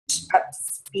up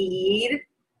speed.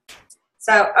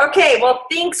 So, okay, well,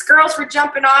 thanks, girls, for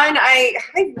jumping on.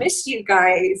 I've missed you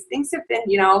guys. Things have been,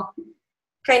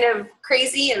 kind of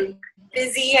crazy and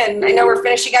busy, and I know we're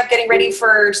finishing up getting ready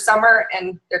for summer,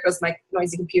 and there goes my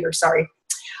noisy computer, sorry.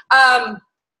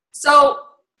 So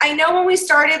I know when we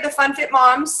started the Fun Fit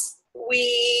Moms,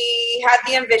 we had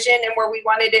the envision and where we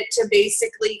wanted it to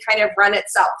basically kind of run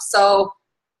itself. So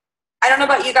I don't know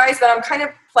about you guys, but I'm kind of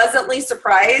pleasantly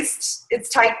surprised. It's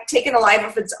taken a life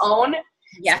of its own.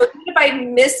 Yeah. So even if I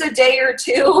miss a day or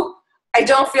two, I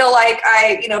don't feel like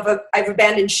I've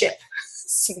abandoned ship.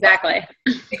 Exactly.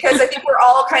 Because I think we're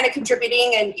all kind of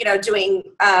contributing and, doing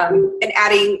and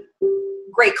adding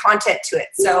great content to it.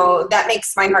 So that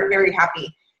makes my heart very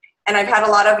happy. And I've had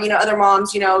a lot of, other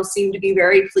moms, seem to be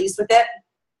very pleased with it.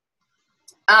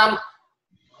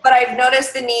 But I've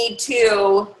noticed the need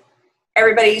to,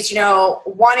 everybody's,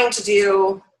 wanting to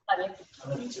do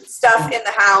stuff in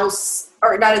the house,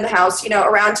 or not in the house,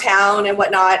 around town and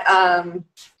whatnot.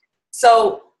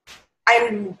 So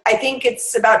I think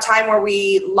it's about time where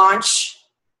we launch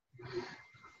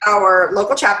our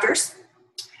local chapters.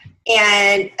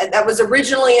 And that was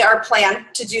originally our plan,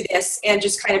 to do this and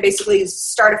just kind of basically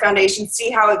start a foundation,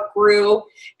 see how it grew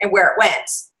and where it went.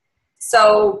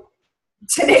 So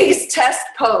today's test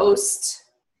post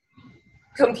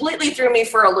completely threw me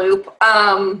for a loop.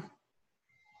 I'm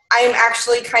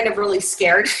actually kind of really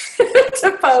scared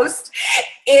to post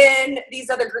in these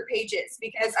other group pages,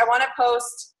 because I want to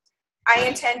post, I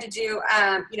intend to do,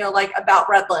 like about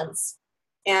Redlands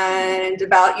and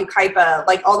about Yucaipa,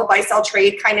 like all the buy, sell,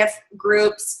 trade kind of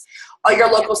groups, all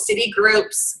your local city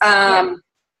groups. And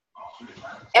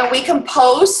we can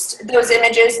post those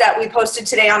images that we posted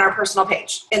today on our personal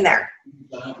page in there.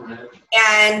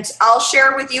 And I'll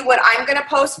share with you what I'm going to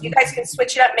post. You guys can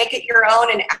switch it up, make it your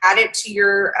own, and add it to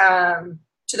your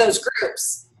to those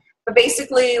groups. But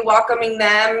basically welcoming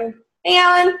them. Hey,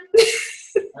 Alan.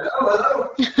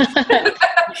 Hello.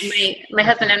 my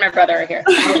husband and my brother are here.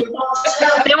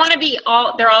 They want to be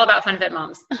they're all about Fun Fit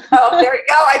Moms. Oh, there you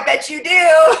go. I bet you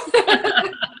do.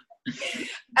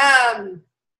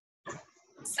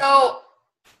 So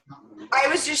I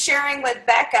was just sharing with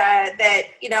Becca that,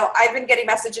 I've been getting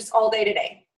messages all day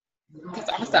today. That's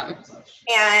awesome.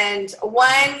 And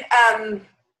one,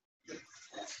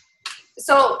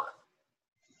 so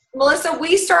Melissa,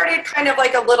 we started kind of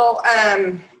like a little,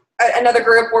 another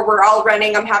group where we're all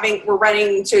running. We're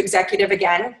running to executive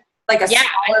again. Like I saw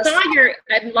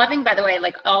I'm loving, by the way,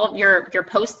 like all of your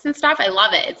posts and stuff. I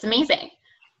love it. It's amazing.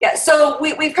 Yeah. So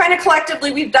we've kind of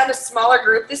collectively, we've done a smaller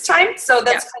group this time. So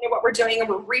that's kind of what we're doing. And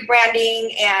we're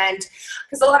rebranding, and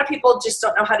because a lot of people just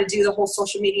don't know how to do the whole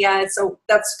social media. So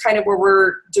that's kind of where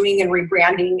we're doing and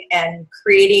rebranding and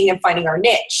creating and finding our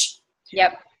niche.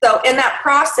 Yep. So in that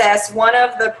process, one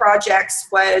of the projects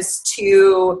was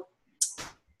to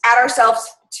add ourselves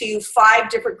to 5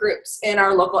 different groups in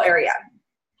our local area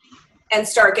and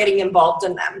start getting involved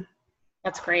in them.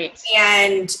 That's great.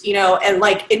 And, and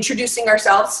like introducing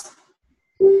ourselves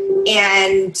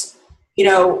and,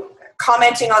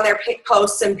 commenting on their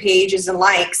posts and pages and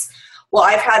likes. Well,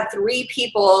 I've had 3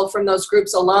 people from those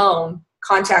groups alone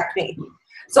contact me.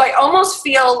 So I almost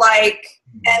feel like,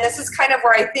 and this is kind of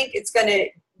where I think it's going to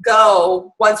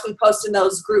go once we post in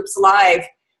those groups live,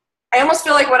 I almost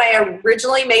feel like when I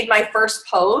originally made my first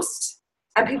post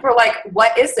and people were like,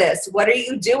 what is this? What are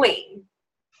you doing?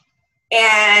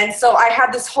 And so I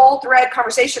had this whole thread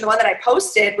conversation, the one that I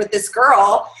posted with this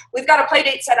girl. We've got a play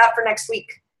date set up for next week.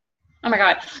 Oh my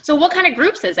God. So what kind of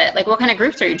groups is it? Like what kind of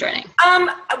groups are you joining?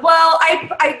 Well,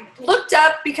 I looked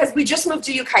up because we just moved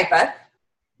to Yucaipa.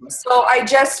 So I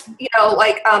just,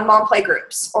 mom play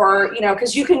groups or,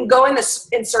 because you can go in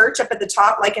search up at the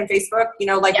top, like in Facebook,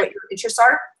 what your interests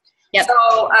are. Yep.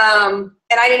 So, and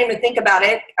I didn't even think about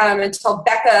it until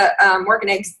Becca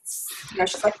Morgan,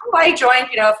 she's like, oh, I joined,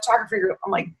 a photography group.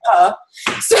 I'm like,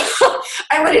 So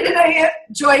I went in and I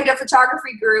joined a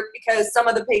photography group because some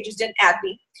of the pages didn't add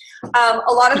me.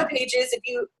 A lot of the pages,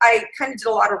 I kind of did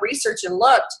a lot of research and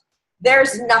looked,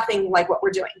 there's nothing like what we're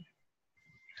doing.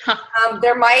 Huh.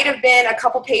 There might have been a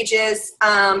couple pages,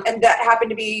 and that happened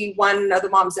to be one of the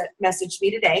moms that messaged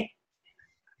me today.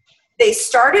 They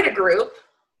started a group,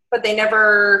 but they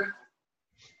never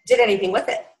did anything with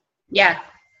it. Yeah.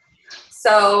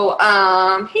 So,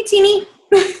 hey, Teeny.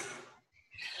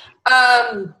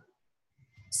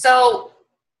 So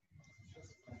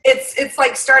it's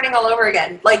like starting all over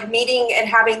again, like meeting and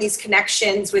having these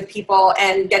connections with people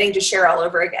and getting to share all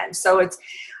over again. So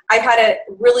I've had a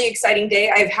really exciting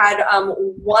day. I've had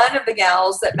one of the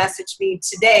gals that messaged me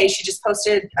today. She just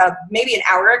posted maybe an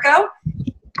hour ago.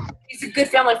 she's a good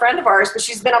family friend of ours, but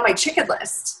she's been on my chicken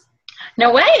list.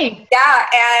 No way. Yeah,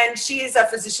 and she's a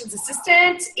physician's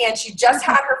assistant, and she just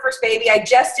had her first baby. I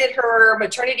just did her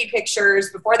maternity pictures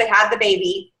before they had the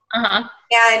baby. Uh-huh.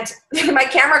 And my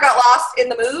camera got lost in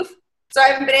the move, so I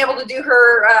haven't been able to do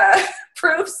her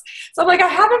proofs. So I'm like, I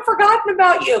haven't forgotten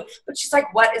about you. But she's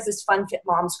like, what is this Fun Fit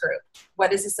Moms group?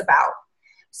 What is this about?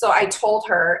 So I told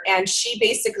her, and she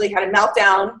basically had a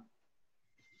meltdown.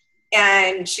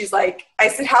 And she's like, I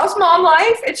said, how's mom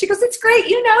life? And she goes, it's great.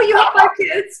 You know, you have 5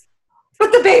 kids.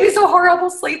 But the baby's a horrible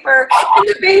sleeper. And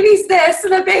the baby's this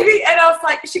and the baby. And I was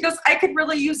like, she goes, I could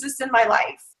really use this in my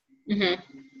life. Mm-hmm.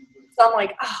 So I'm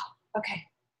like, oh, okay.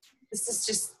 This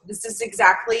is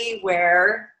exactly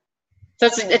where. So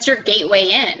it's your gateway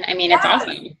in. I mean, it's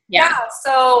awesome. Yeah.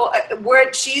 So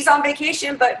she's on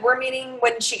vacation, but we're meeting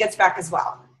when she gets back as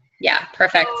well. Yeah.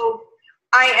 Perfect. So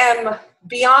I am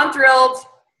beyond thrilled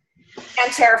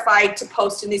and terrified to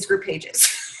post in these group pages.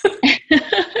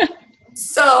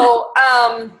 So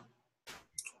I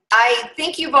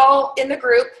think you've all in the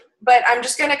group, but I'm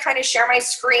just going to kind of share my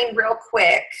screen real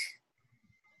quick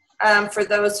for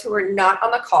those who are not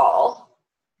on the call,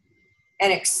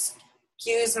 and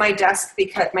excuse my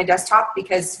desktop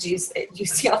because do you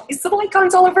see all these little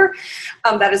icons all over?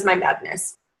 That is my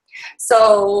madness.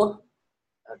 So,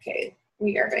 okay,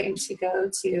 we are going to go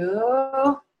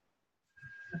to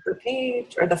the group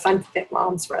page or the Fun Fit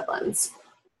Moms Redlands.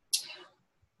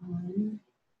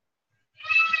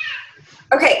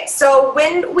 Okay, so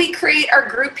when we create our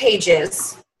group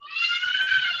pages,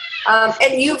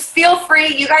 and you feel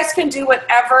free, you guys can do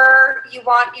whatever you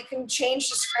want. You can change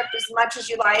the script as much as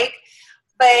you like,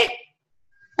 but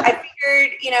I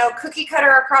figured, cookie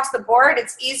cutter across the board,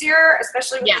 it's easier,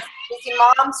 especially with busy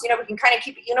moms. We can kind of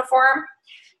keep it uniform.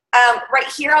 Right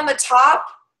here on the top,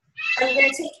 I'm going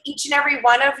to take each and every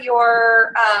one of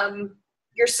your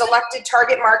selected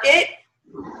target market.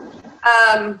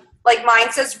 Like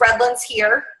mine says Redlands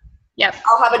here. Yep.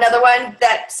 I'll have another one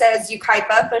that says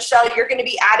Yucaipa. Michelle, you're going to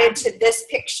be added to this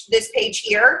page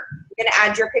here. You're going to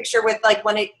add your picture with like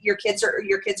one of your kids or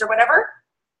whatever.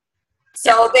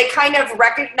 So they kind of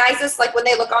recognize us, like when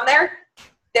they look on there,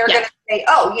 they're going to say,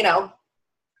 oh,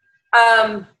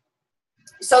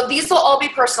 so these will all be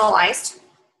personalized.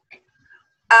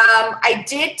 I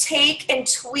did take and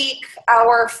tweak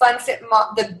our Fun Fit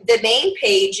the main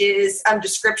page's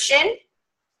description.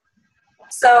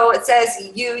 So it says,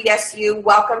 you,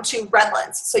 welcome to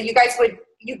Redlands. So you guys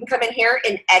you can come in here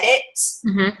and edit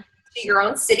to your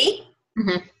own city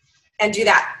and do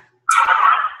that.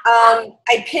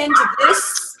 I pinned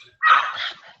this.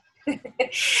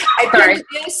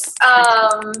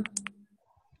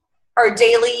 Our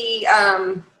daily,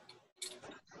 kind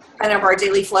of our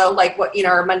daily flow, like what,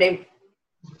 our Monday,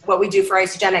 what we do for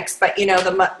Isogenics, but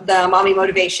the mommy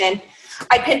motivation.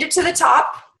 I pinned it to the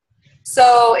top.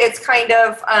 So it's kind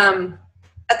of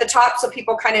at the top so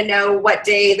people kind of know what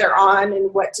day they're on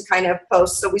and what to kind of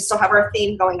post. So we still have our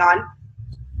theme going on.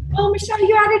 Oh, Michelle,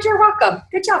 you added your welcome.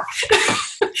 Good job.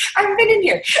 I haven't been in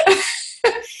here.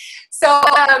 So,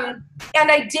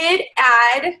 and I did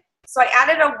add, so I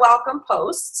added a welcome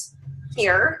post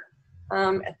here.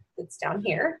 It's down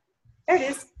here. There it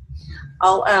is.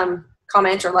 I'll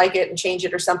comment or like it and change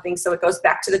it or something so it goes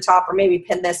back to the top, or maybe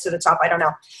pin this to the top. I don't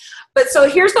know. But so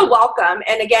here's the welcome.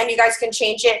 And again, you guys can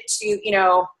change it to,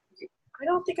 I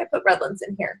don't think I put Redlands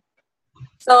in here.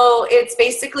 So it's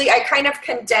basically, I kind of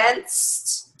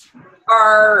condensed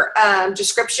our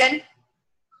description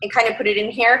and kind of put it in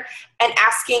here and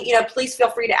asking, please feel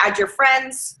free to add your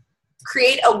friends,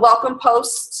 create a welcome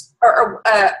post or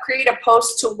create a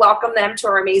post to welcome them to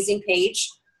our amazing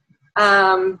page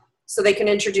so they can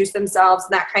introduce themselves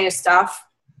and that kind of stuff.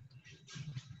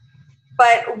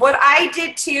 But what I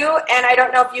did too, and I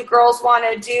don't know if you girls want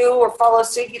to do or follow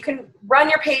suit, you can run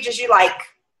your page as you like.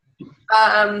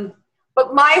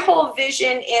 But my whole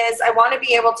vision is I want to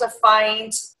be able to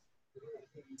find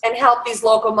and help these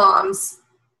local moms.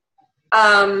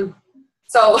 So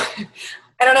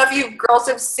I don't know if you girls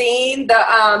have seen the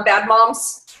Bad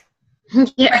Moms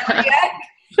Yeah. yet.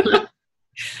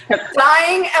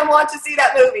 Dying and want to see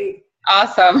that movie.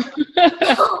 Awesome.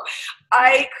 So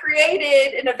I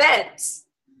created an event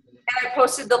and I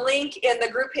posted the link in the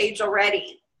group page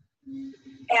already. And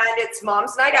it's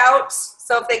Mom's Night Out.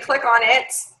 So if they click on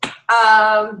it,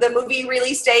 the movie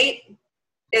release date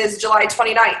is July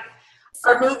 29th.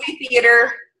 Our movie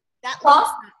theater.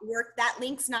 That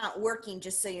link's not working,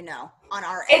 just so you know, on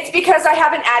our end. It's because I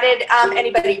haven't added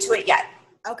anybody to it yet.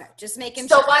 Okay, just making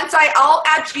So sure. once I'll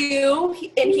add you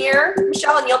in here,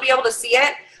 Michelle, and you'll be able to see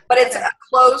it. But it's a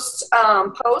closed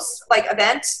post, like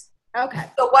event. Okay.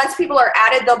 So once people are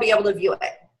added, they'll be able to view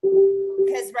it.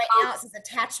 Because right now it says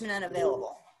attachment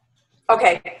unavailable.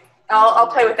 Okay, I'll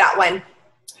play with that one.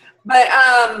 But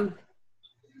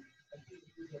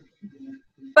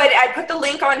I put the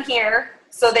link on here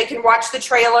so they can watch the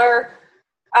trailer.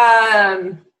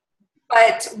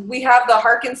 But we have the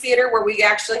Harkins Theater where we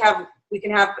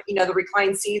can have, you know, the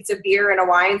reclined seats, a beer and a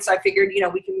wine. So I figured, you know,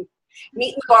 we can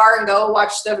meet in the bar and go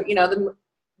watch the, you know,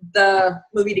 the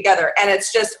movie together. And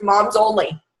it's just moms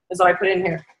only is what I put in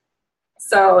here.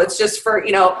 So it's just for,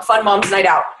 you know, fun mom's night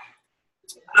out.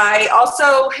 I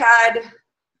also had,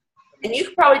 and you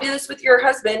could probably do this with your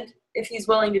husband if he's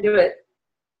willing to do it,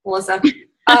 Melissa.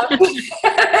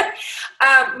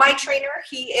 My trainer,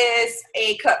 he is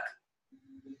a cook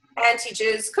and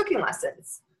teaches cooking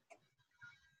lessons.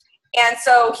 And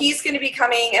so he's going to be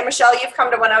coming, and Michelle, you've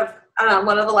come to one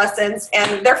of the lessons,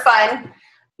 and they're fun.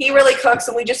 He really cooks,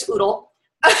 and we just oodle.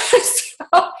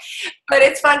 But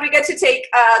it's fun. We get to take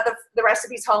the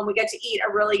recipes home. We get to eat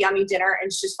a really yummy dinner, and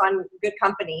it's just fun, good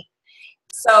company.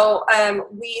 So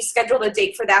we scheduled a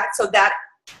date for that, so that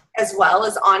as well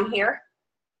is on here.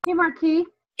 Hey, Marquis.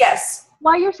 Yes.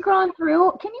 While you're scrolling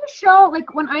through, can you show,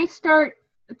 like, when I start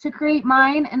to create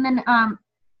mine and then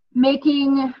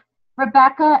making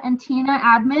Rebecca and Tina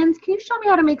admins, can you show me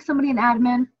how to make somebody an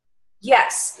admin?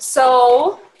 Yes.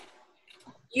 So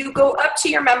you go up to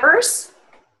your members.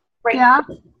 Right. Yeah.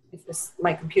 If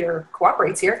my computer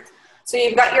cooperates here. So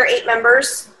you've got your 8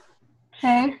 members.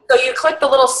 Okay. So you click the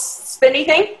little spinny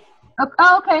thing.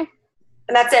 Oh, okay.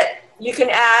 And that's it. You can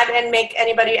add and make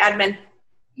anybody admin.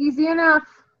 Easy enough.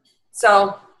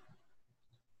 So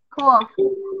Cool.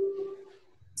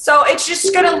 So it's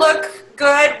just going to look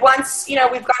good once, you know,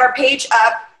 we've got our page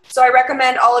up. So I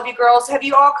recommend all of you girls, have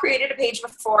you all created a page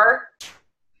before?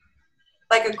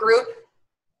 Like a group?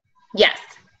 Yes.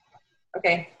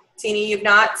 Okay. Tina, you've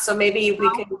not, so maybe we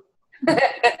can.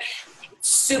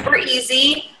 Super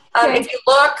easy. If you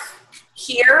look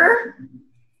here,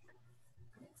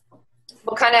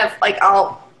 we'll kind of like,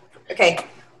 okay,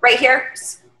 right here,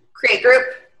 create group.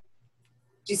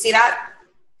 Do you see that?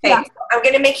 Okay, Yeah. I'm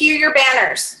going to make you your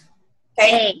banners.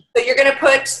 Okay, Hey. so you're going to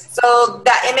put, so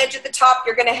that image at the top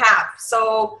you're going to have.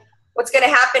 So what's going to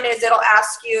happen is it'll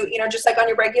ask you, you know, just like on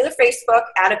your regular Facebook,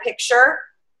 add a picture.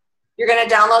 You're going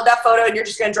to download that photo and you're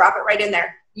just going to drop it right in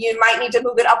there. You might need to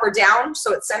move it up or down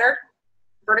so it's centered,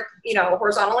 you know,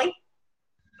 horizontally.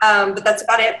 But that's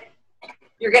about it.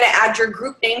 You're going to add your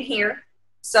group name here.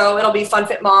 So it'll be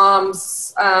FunFit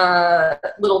Moms,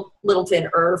 Littleton,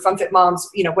 or FunFit Moms,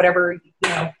 you know, whatever, you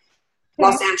know,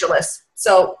 Los Angeles.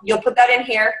 So you'll put that in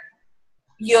here.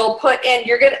 You'll put in,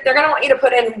 they're going to want you to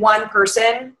put in one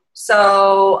person.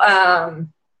 So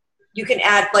you can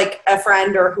add like a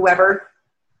friend or whoever.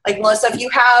 Like Melissa, if you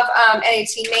have any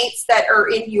teammates that are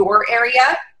in your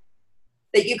area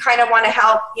that you kind of want to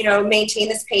help, you know, maintain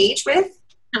this page with,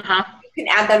 you can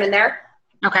add them in there.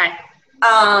 Okay.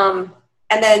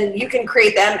 And then you can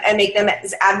create them and make them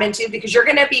as admin too, because you're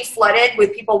going to be flooded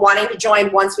with people wanting to join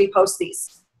once we post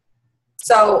these.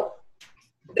 So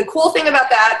the cool thing about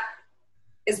that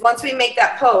is once we make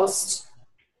that post,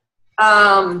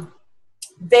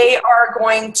 they are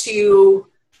going to,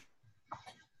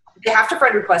 they have to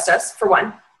friend request us for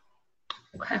one.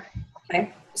 Okay.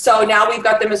 So now we've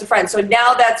got them as a friend. So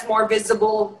now that's more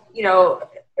visible, you know,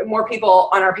 more people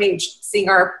on our page seeing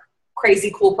our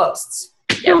crazy cool posts.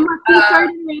 So,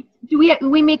 Marquis, do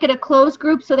we make it a closed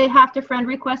group so they have to friend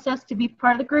request us to be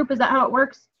part of the group? Is that how it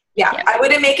works? Yeah, I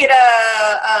wouldn't make it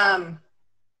a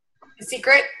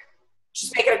secret.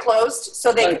 Just make it a closed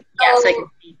so they can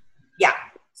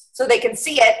so they can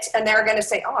see it and they're going to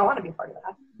say, "Oh, I want to be part of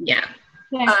that." Yeah.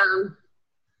 Okay.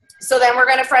 So then we're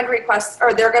going to friend request,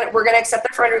 or we're going to accept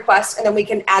their friend request, and then we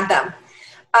can add them.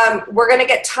 We're going to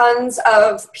get tons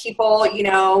of people, you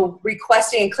know,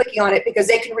 requesting and clicking on it because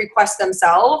they can request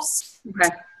themselves. Okay.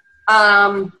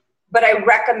 But I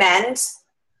recommend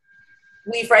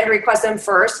we friend request them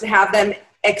first and have them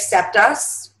accept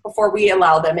us before we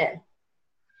allow them in.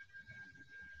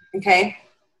 Okay.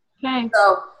 Okay.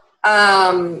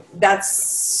 So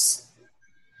that's,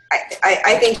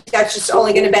 I think that's just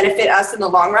only going to benefit us in the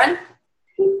long run.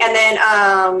 And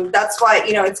then that's why,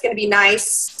 you know, it's going to be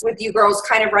nice with you girls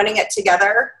kind of running it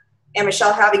together and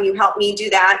Michelle having you help me do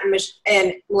that.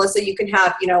 And Melissa, you can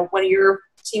have, you know, one of your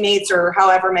teammates or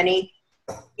however many,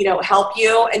 you know, help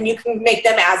you, and you can make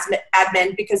them as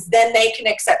admin because then they can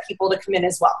accept people to come in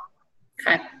as well.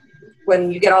 Okay.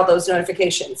 When you get all those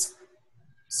notifications.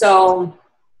 So,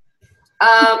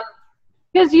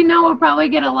 because you know we'll probably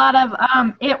get a lot of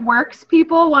it works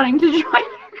people wanting to join.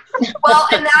 well,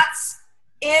 and that's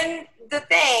in the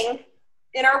thing.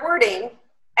 in our wording,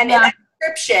 and Yeah. in that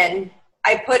description,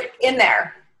 I put in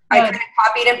there. I Good. kind of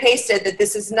copied and pasted that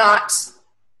this is not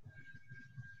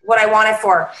what I want it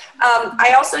for.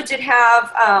 I also did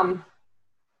have,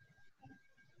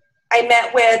 I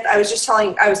met with, I was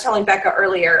telling Becca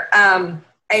earlier, I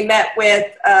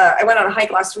went on a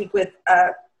hike last week with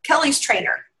Kelly's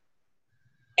trainer.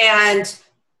 And,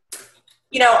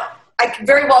 you know, I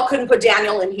very well couldn't put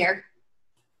Daniel in here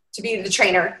to be the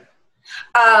trainer.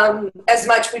 As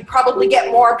much, we'd probably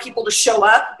get more people to show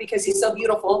up because he's so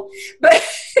beautiful. But,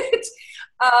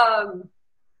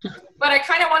 but I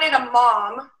kind of wanted a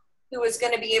mom who was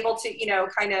going to be able to, you know,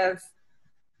 kind of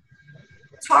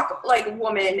talk like a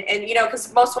woman. And, you know,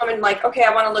 because most women like, okay,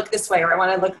 I want to look this way or I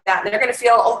want to look that. And they're going to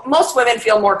feel, most women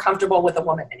feel more comfortable with a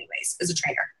woman anyways as a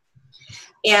trainer.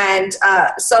 And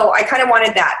so I kind of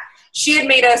wanted that. She had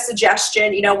made a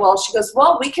suggestion, you know, well, she goes,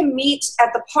 well, we can meet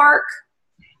at the park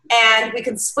and we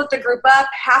can split the group up.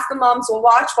 Half the moms will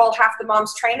watch while half the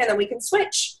moms train, and then we can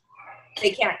switch.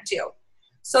 They can't do.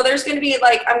 So there's going to be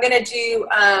like, I'm going to do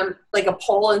like a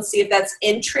poll and see if that's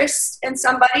interest in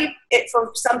somebody,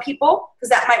 for some people, because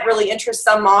that might really interest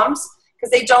some moms,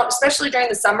 because they don't, especially during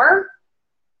the summer,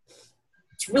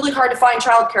 it's really hard to find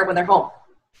childcare when they're home.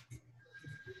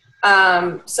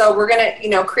 So we're going to, you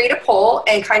know, create a poll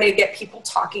and kind of get people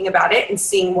talking about it and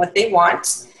seeing what they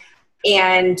want.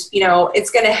 And, you know, it's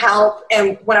going to help.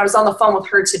 And when I was on the phone with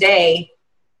her today,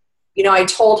 you know, I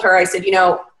told her, I said, you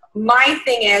know, my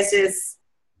thing is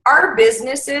our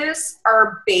businesses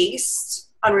are based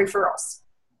on referrals.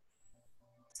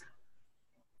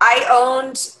 I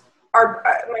owned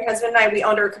my husband and I, we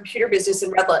owned our computer business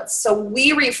in Redlands. So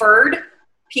we referred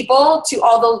people to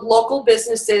all the local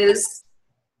businesses.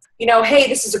 You know, hey,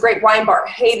 this is a great wine bar.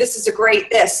 Hey, this is a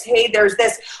great this. Hey, there's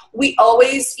this. We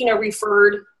always, you know,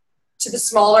 referred to the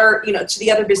smaller, you know, to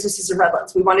the other businesses in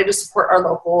Redlands. We wanted to support our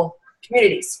local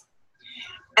communities.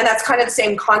 And that's kind of the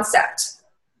same concept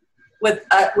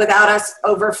without us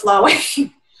overflowing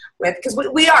with, because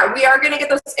we are going to get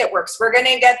those It Works. We're going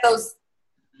to get those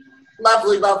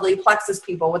lovely, lovely Plexus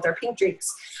people with their pink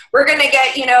drinks. We're going to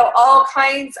get, you know, all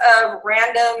kinds of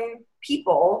random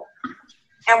people.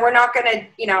 And we're not going to,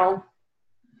 you know,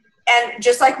 and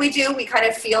just like we do, we kind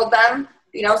of field them,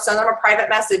 you know, send them a private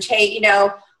message. Hey, you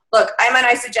know, look, I'm an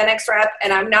Isagenix rep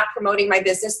and I'm not promoting my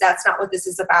business. That's not what this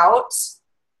is about.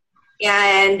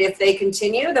 And if they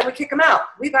continue, then we kick them out.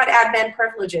 We've got admin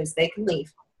privileges. They can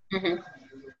leave. Mm-hmm.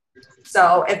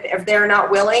 So if they're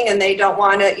not willing and they don't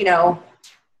want to, you know,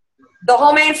 the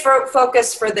whole main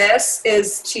focus for this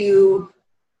is to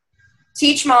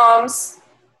teach moms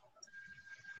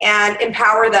and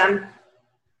empower them.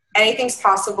 Anything's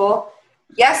possible.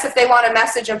 Yes, if they want to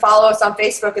message and follow us on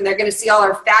Facebook and they're going to see all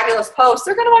our fabulous posts,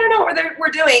 they're going to want to know what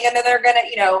we're doing, and then they're going to,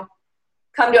 you know,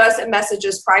 come to us and message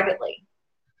us privately.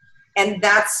 And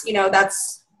that's, you know,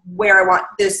 that's where I want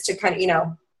this to kind of, you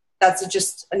know, that's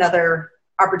just another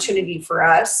opportunity for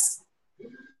us.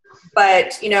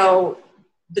 But, you know,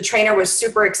 the trainer was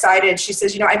super excited. She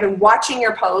says, you know, I've been watching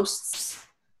your posts.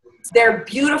 They're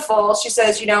beautiful. She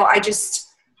says, you know,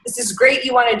 this is great.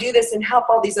 You want to do this and help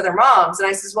all these other moms. And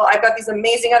I says, well, I've got these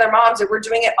amazing other moms and we're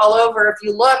doing it all over. If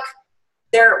you look,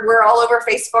 we're all over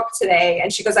Facebook today.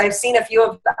 And she goes, I've seen a few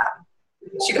of them.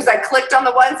 She goes, I clicked on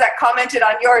the ones that commented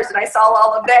on yours and I saw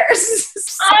all of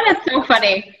theirs. Oh, that's so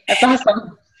funny. That's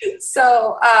awesome.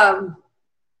 So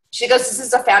she goes, this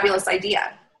is a fabulous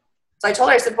idea. So I told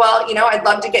her, I said, well, you know, I'd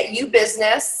love to get you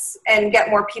business and get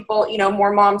more people, you know,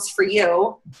 more moms for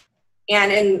you.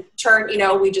 And in turn, you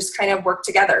know, we just kind of work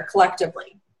together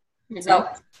collectively. Mm-hmm. So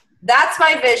that's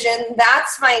my vision.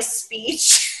 That's my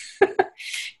speech.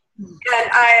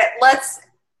 And let's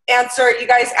answer, you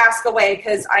guys ask away,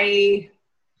 because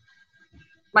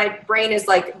my brain has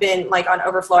been on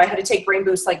overflow. I had to take Brain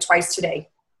Boost twice today.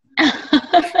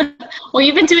 Well,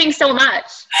 you've been doing so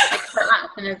much for us,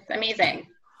 and it's amazing.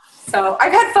 So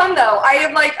I've had fun though. I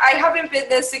haven't been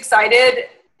this excited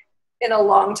in a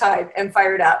long time and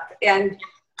fired up. And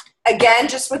again,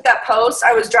 just with that post,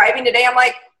 I was driving today. I'm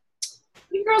like,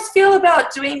 you girls feel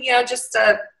about doing, you know, just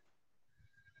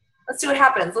let's see what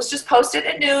happens. Let's just post it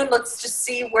at noon. Let's just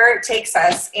see where it takes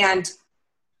us. And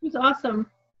It was awesome.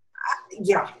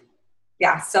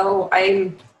 Yeah. So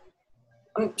I'm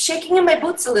shaking in my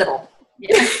boots a little.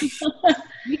 Yeah.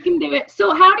 You can do it.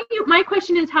 So my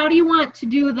question is, how do you want to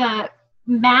do the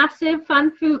massive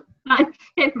Fun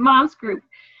Fit Moms group?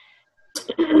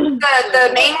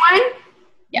 The main one?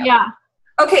 Yeah.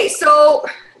 Okay, so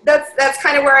that's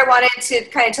kind of where I wanted to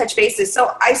kind of touch bases.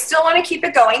 So I still want to keep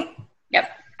it going. Yep.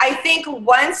 I think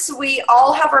once we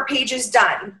all have our pages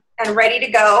done and ready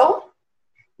to go,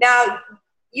 now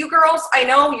you girls, I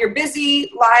know you're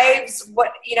busy, lives,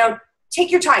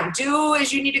 take your time. Do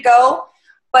as you need to go.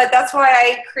 But that's why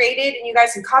I created, and you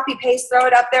guys can copy, paste, throw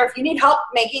it up there. If you need help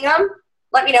making them,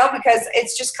 let me know, because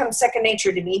it's just come second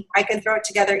nature to me. I can throw it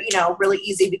together, really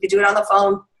easy. We could do it on the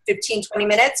phone, 15, 20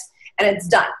 minutes, and it's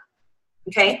done.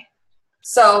 Okay?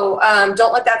 So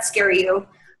don't let that scare you.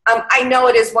 I know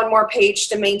it is one more page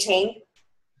to maintain,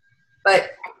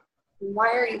 but why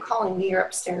are you calling me? You're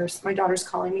upstairs. My daughter's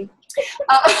calling me.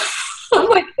 I'm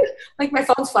like my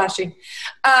phone's flashing.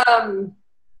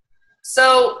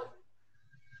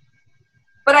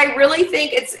 But I really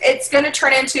think it's going to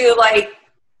turn into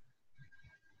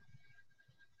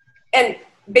and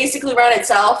basically run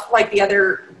itself like the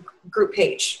other group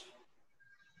page.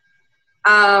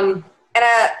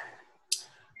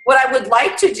 What I would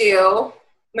like to do,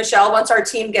 Michelle, once our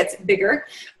team gets bigger,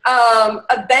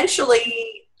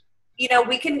 eventually,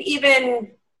 we can even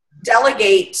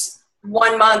delegate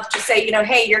 1 month to say,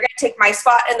 hey, you're going to take my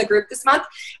spot in the group this month,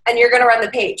 and you're going to run the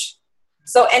page.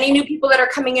 So any new people that are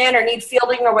coming in or need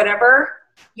fielding or whatever,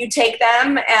 you take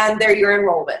them and they're your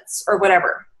enrollments or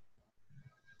whatever.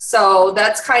 So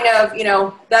that's kind of,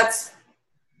 that's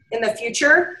in the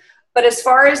future. But as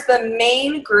far as the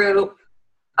main group,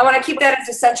 I want to keep that as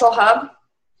a central hub.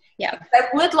 Yeah. I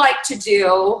would like to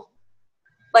do,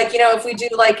 if we do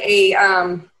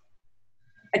a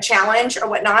challenge or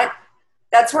whatnot,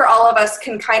 that's where all of us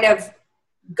can kind of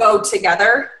go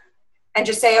together and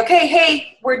just say, okay,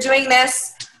 hey, we're doing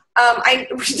this. We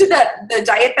did the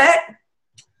diet bet.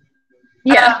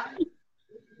 Yeah.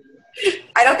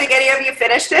 I don't think any of you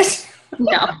finished it.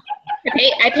 No.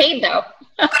 I paid though.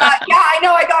 Yeah, I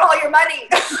know. I got all your money.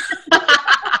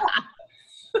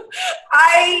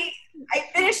 I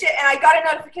finished it and I got a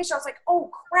notification. I was like, oh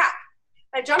crap.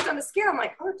 I jumped on the scale. I'm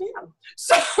like, oh damn.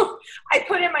 So I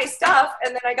put in my stuff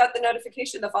and then I got the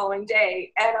notification the following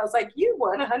day and I was like, you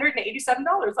won $187. I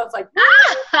was like,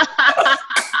 I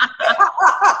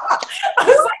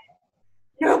was like,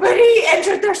 nobody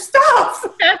entered their stuff.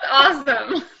 That's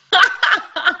awesome.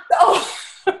 So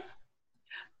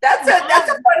that's a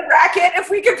fun bracket if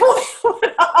we could pull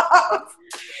it off.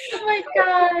 Oh my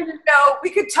God. We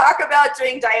could talk about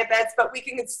doing diet bets, but we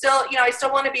can still, I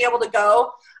still want to be able to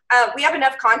go. We have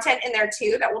enough content in there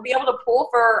too that we'll be able to pull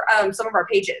for some of our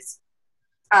pages.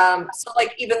 So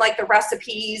even the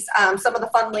recipes, some of the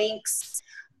fun links,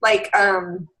 I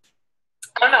don't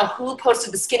know who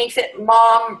posted the Skinny Fit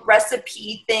Mom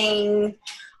recipe thing.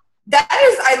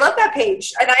 I love that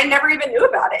page and I never even knew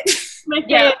about it.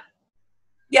 Yeah.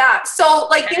 Yeah. So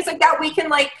things like that we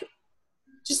can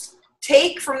just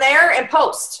take from there and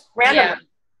post randomly.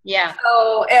 Yeah.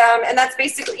 So, and that's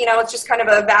basically, it's just kind of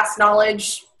a vast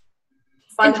knowledge.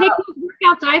 And take those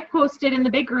workouts I've posted in the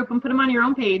big group and put them on your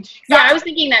own page. Yeah, I was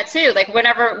thinking that too.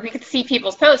 Whenever we could see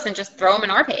people's posts and just throw them in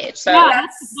our page. So yeah,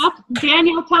 that's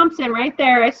Danielle Thompson right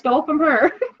there. I stole from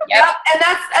her. Yep. And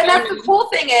that's the cool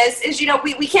thing is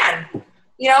we can,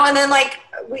 and then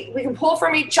we can pull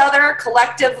from each other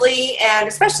collectively, and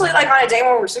especially on a day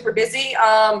when we're super busy.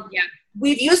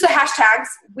 We've used the hashtags.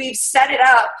 We've set it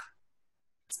up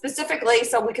specifically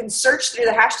so we can search through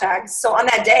the hashtags. So on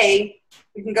that day,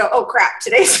 we can go, oh crap,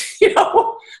 today's,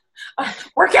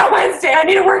 workout Wednesday. I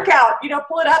need a workout,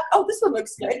 pull it up. Oh, this one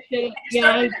looks good.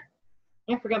 Yeah,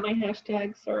 I forgot my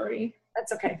hashtag. Sorry.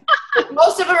 That's okay.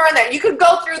 Most of them are in there. You could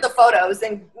go through the photos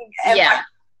and yeah.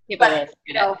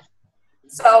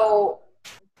 So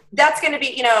that's going to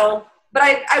be, but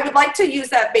I would like to use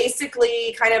that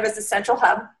basically kind of as a central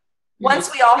hub. Mm-hmm.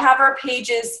 Once we all have our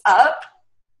pages up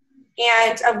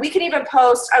and we can even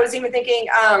post, I was even thinking,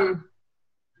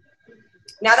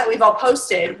 now that we've all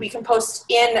posted, we can post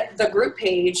in the group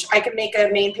page. I can make a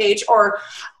main page, or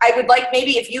I would like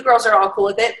maybe if you girls are all cool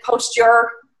with it, post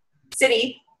your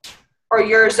city or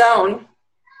your zone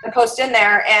and post in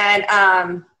there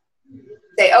and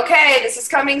say, okay, this is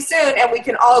coming soon. And we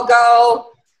can all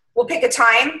go, we'll pick a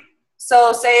time.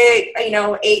 So say,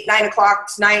 8, 9 o'clock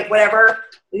tonight, whatever.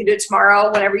 We can do it tomorrow,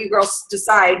 whenever you girls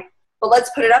decide. But let's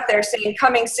put it up there saying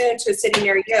coming soon to a city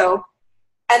near you.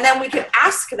 And then we can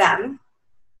ask them,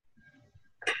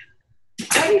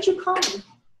 why did you call me?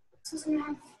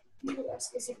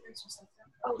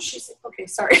 Oh, she's okay.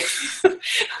 Sorry. I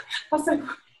was like,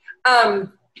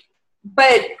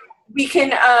 but we can.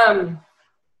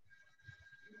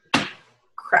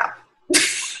 Crap.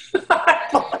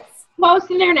 Post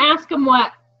in there and ask them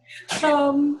what.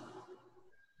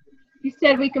 You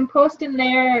said we can post in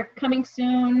there coming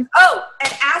soon. Oh,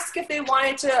 and ask if they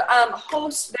wanted to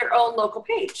host their own local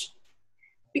page.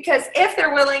 Because if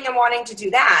they're willing and wanting to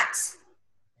do that,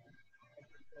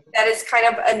 that is kind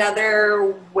of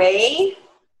another way.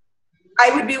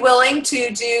 I would be willing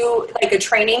to do like a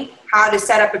training, how to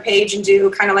set up a page and do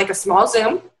kind of like a small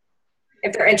Zoom.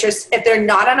 If they're interested, if they're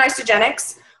not on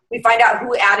Isagenix, we find out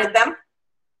who added them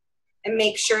and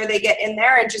make sure they get in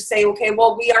there and just say, okay,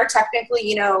 well, we are technically,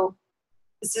 you know,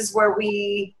 this is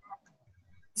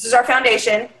our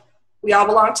foundation. We all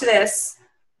belong to this,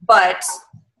 but,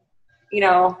 you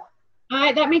know.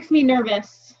 That makes me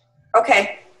nervous.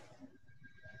 Okay.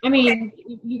 I mean,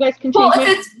 you guys can Well,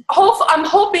 change it. I'm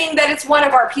hoping that it's one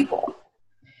of our people.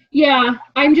 Yeah,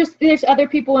 there's other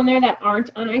people in there that aren't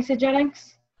on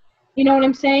Isagenix. You know what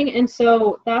I'm saying? And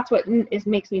so that's what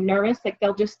makes me nervous. Like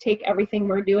they'll just take everything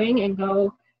we're doing and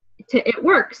go to It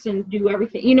Works and do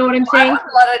everything. You know what I'm saying? I would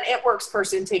let an It Works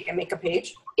person take and make a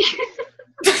page.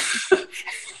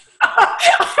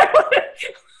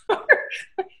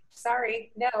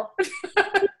 Sorry, no.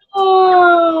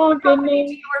 Oh, goodness.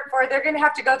 Do you work for? They're going to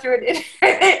have to go through an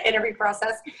interview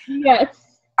process.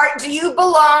 Yes. Do you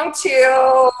belong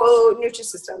to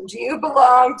Nutrisystem? Do you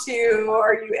belong to,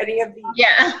 are you any of these?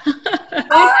 Yeah.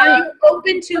 I'm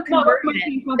open to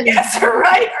conversion. Yes,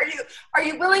 right. Are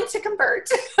you willing to convert?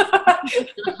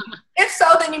 If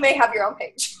so, then you may have your own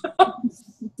page. But,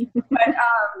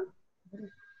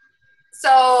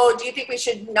 so do you think we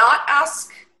should not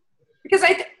ask? Because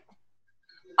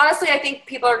honestly, I think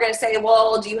people are going to say,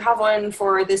 well, do you have one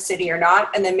for this city or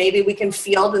not? And then maybe we can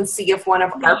field and see if one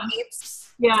of our peeps.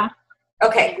 Yeah.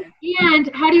 Okay.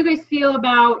 And how do you guys feel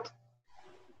about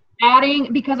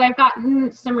adding, because I've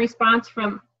gotten some response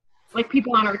from like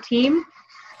people on our team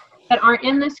that aren't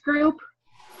in this group.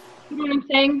 You know what I'm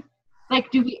saying? Like,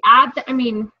 do we add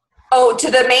Oh, to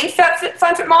the main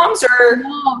Fun Fit Moms or?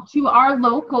 No, to our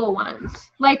local ones.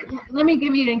 Like, let me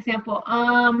give you an example.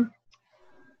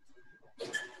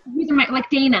 Like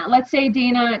Dana. Let's say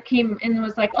Dana came and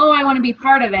was like, oh, I want to be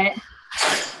part of it.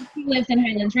 She lives in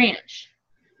Highlands Ranch.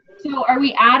 So are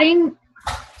we adding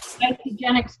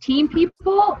Isagenix team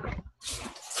people?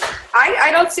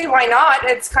 I don't see why not.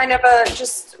 It's kind of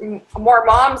just more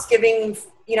moms giving,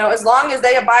 as long as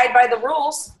they abide by the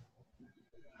rules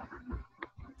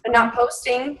and not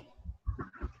posting.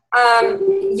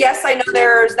 Yes, I know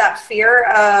there's that fear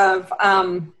of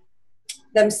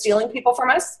them stealing people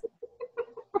from us.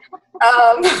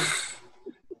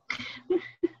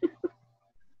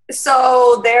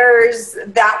 So there's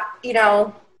that,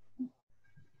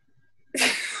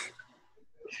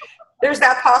 there's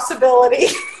that possibility.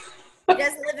 He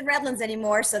doesn't live in Redlands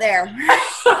anymore, so there.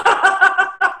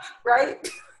 Right?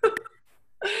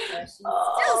 Still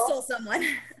stole someone.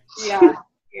 Yeah.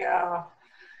 Yeah,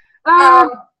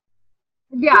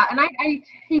 and I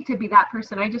hate to be that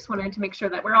person. I just wanted to make sure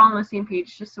that we're all on the same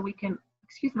page, just so we can.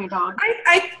 Excuse me, dog.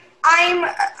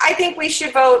 I think we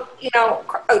should vote,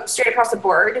 straight across the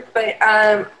board. But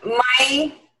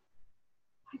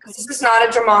this is not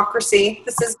a democracy.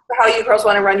 This is how you girls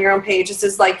want to run your own page. This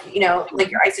is like your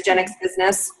Isagenix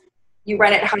business. You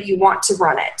run it how you want to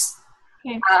run it.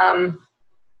 Okay.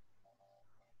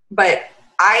 But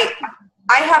I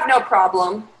have no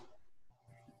problem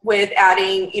with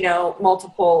adding,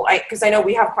 multiple, because I know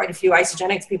we have quite a few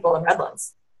Isagenix people in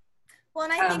Redlands. Well,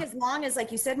 and I think as long as,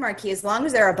 like you said, Marquis, as long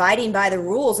as they're abiding by the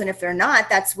rules, and if they're not,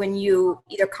 that's when you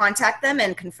either contact them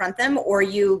and confront them or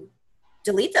you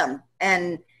delete them.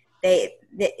 And they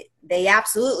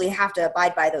absolutely have to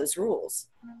abide by those rules.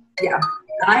 Yeah,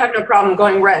 I have no problem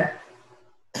going red.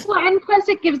 Well, and plus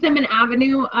it gives them an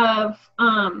avenue of,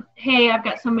 hey, I've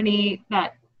got somebody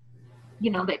that,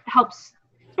 that helps,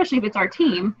 especially if it's our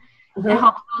team, that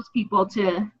helps those people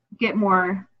to get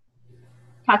more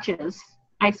touches,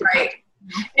 I suppose. Right.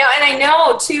 No, and I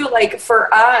know too, like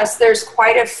for us, there's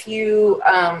quite a few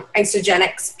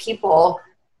Isagenix people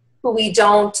who we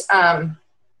don't,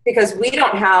 because we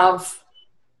don't have,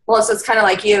 Melissa, it's kind of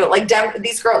like you, like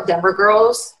Denver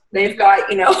girls, they've got,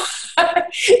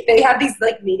 they have these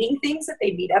like meeting things that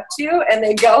they meet up to, and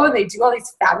they go and they do all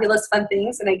these fabulous fun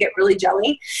things, and they get really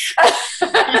jelly. You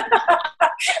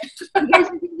guys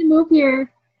need to move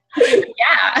here.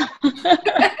 Yeah.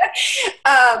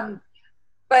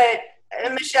 But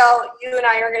Michelle, you and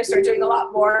I are going to start doing a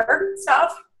lot more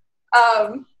stuff.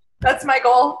 That's my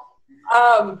goal.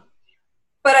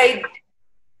 But I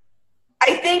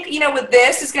think, with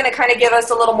this is going to kind of give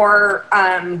us a little more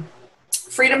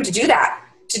freedom to do that,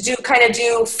 to do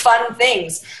fun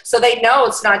things. So they know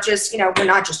it's not just, we're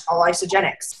not just all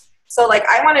Isagenix. So like,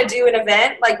 I want to do an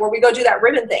event like where we go do that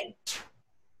ribbon thing.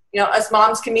 Us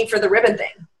moms can meet for the ribbon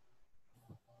thing.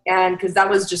 And because that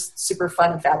was just super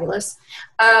fun and fabulous.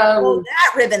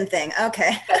 That ribbon thing.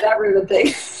 Okay. That ribbon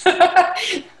thing.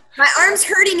 My arm's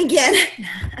hurting again.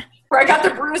 where I got the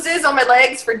bruises on my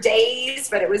legs for days,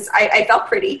 but I felt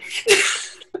pretty.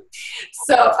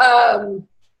 So,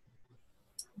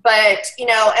 but, you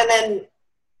know, and then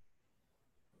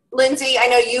Lindsay, I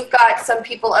know you've got some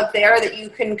people up there that you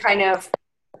can kind of,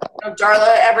 you know, if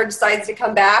Darla ever decides to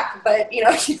come back, but, you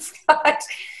know, you've got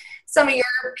some of your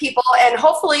people, and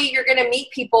hopefully you're going to meet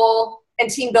people and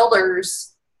team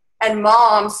builders and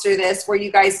moms through this where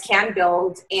you guys can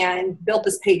build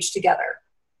this page together.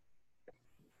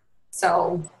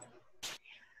 So,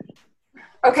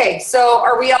 okay, so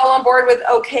are we all on board with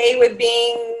okay with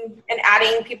being and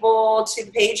adding people to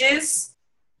the pages?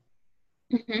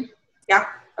 Mm-hmm. Yeah,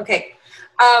 okay.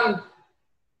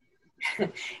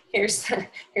 Here's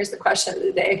the question of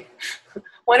the day.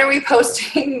 When are we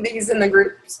posting these in the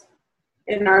groups,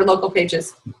 in our local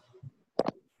pages?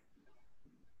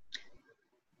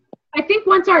 I think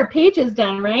once our page is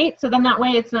done, right? So then that way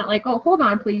it's not like, oh, hold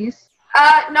on, please.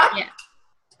 Not yet.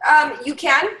 You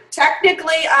can.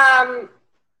 Technically,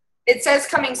 it says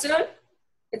coming soon.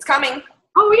 It's coming.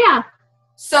 Oh, yeah.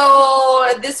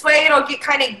 So this way it'll get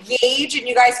kind of gauge and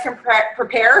you guys can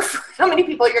prepare for how many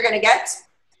people you're going to get.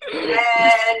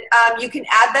 And you can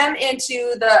add them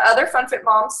into the other FunFit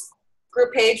Moms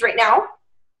group page right now,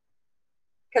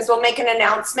 because we'll make an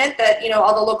announcement that, you know,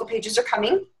 all the local pages are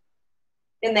coming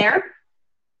in there.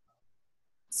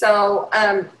 So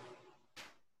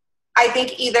I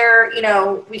think either, you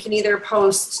know, we can either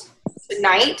post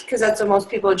tonight, because that's when most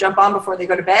people jump on before they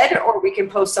go to bed, or we can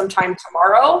post sometime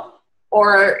tomorrow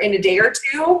or in a day or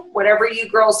two, whatever you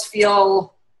girls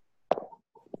feel,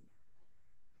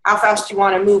 how fast you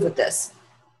want to move with this.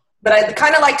 But I'd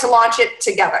kind of like to launch it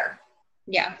together.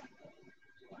 Yeah.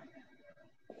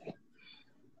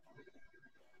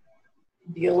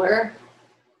 Bueller.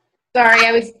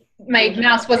 Sorry, my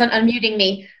mouse wasn't unmuting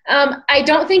me. I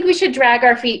don't think we should drag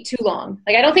our feet too long.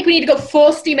 Like, I don't think we need to go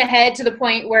full steam ahead to the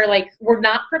point where, like, we're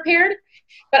not prepared.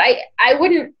 But I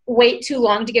wouldn't wait too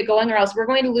long to get going, or else we're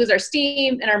going to lose our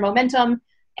steam and our momentum,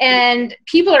 and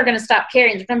people are going to stop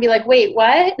caring. They're going to be like, wait,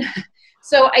 what?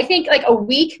 So I think like a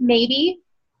week maybe,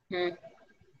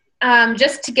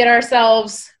 just to get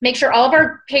ourselves, make sure all of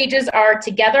our pages are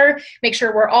together, make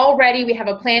sure we're all ready, we have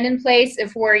a plan in place.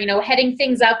 If we're, you know, heading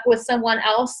things up with someone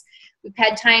else, we've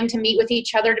had time to meet with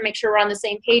each other to make sure we're on the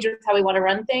same page with how we want to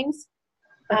run things.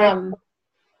 Okay.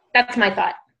 That's my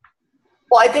thought.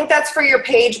 Well, I think that's for your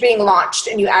page being launched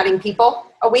and you adding people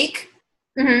a week.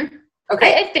 Mm-hmm.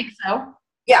 Okay. I think so.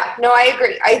 Yeah, no, I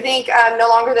agree. I think no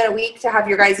longer than a week to have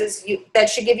your guys's, that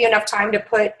should give you enough time to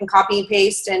put and copy and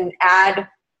paste and add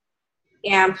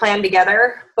and plan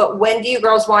together. But when do you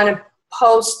girls want to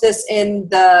post this in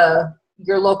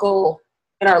our local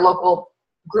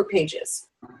group pages?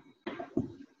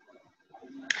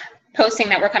 Posting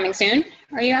that we're coming soon,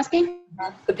 are you asking?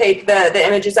 The page, the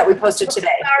images that we posted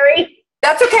today. Sorry.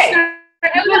 That's okay.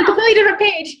 I was on a completely different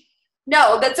page.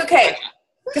 No, that's okay.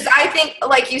 Because I think,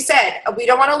 like you said, we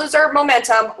don't want to lose our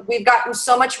momentum. We've gotten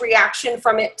so much reaction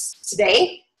from it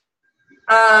today.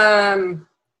 I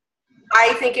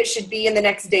think it should be in the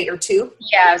next day or two.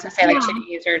 Yeah, I was going to say, like,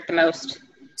 today's are the most.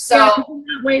 So yeah,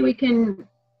 that way we can,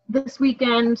 this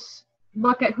weekend,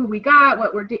 look at who we got,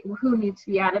 who needs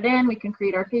to be added in. We can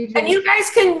create our pages. And you guys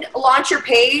can launch your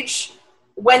page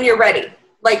when you're ready.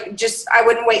 Like, I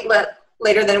wouldn't wait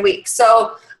later than a week.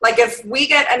 So, like, if we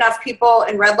get enough people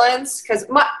in Redlands, because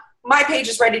my page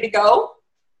is ready to go.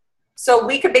 So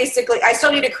we could basically, I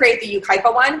still need to create the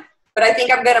Yucaipa one, but I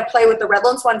think I'm going to play with the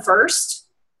Redlands one first.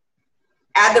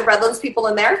 Add the Redlands people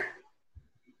in there,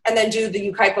 and then do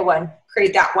the Yucaipa one.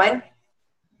 Create that one.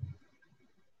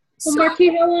 Well,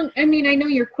 Marquis, how long, I mean, I know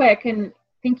you're quick, and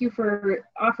thank you for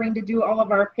offering to do all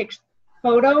of our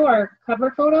our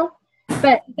cover photo,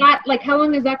 but that, like, how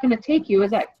long is that going to take you?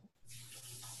 Is that?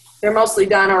 They're mostly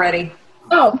done already.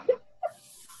 Oh,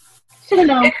 should have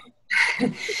known.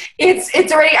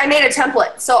 It's already, I made a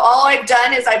template. So all I've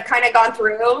done is I've kind of gone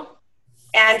through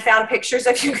and found pictures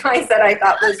of you guys that I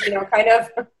thought was, you know, kind of,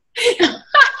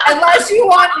 unless you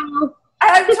want,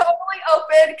 I'm totally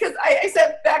open, because I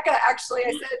sent Becca, actually,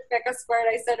 I sent Becca Squared,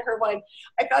 I sent her one.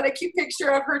 I found a cute picture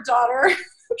of her daughter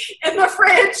in the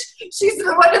fridge. She's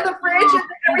the one in the fridge, and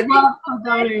everything. I love her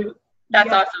daughter. That's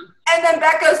awesome. And then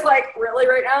Becca's like, really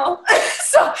right now?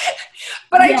 So,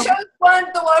 but I chose the one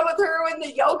with her in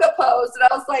the yoga pose, and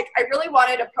I was like, I really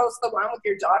wanted to post the one with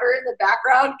your daughter in the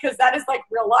background, because that is like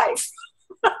real life.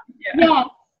 Yeah.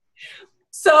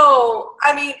 So,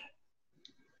 I mean,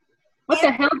 what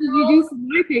the hell did you do for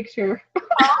my picture?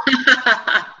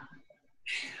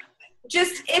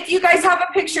 just if you guys have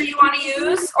a picture you want to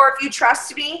use, or if you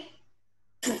trust me,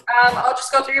 I'll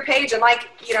just go through your page and, like,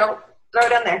 you know, throw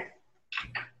it in there.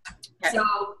 Okay. So,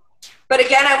 but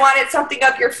again, I wanted something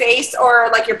of your face or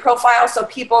like your profile so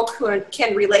people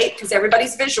can relate because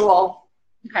everybody's visual.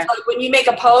 Okay. So when you make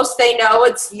a post, they know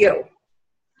it's you.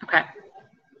 Okay.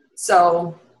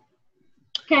 So.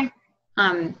 Okay.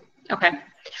 Okay.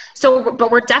 So,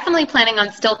 but we're definitely planning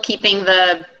on still keeping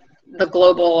the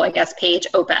global, I guess, page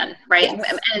open, right?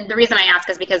 Yes. And the reason I ask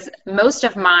is because most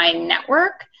of my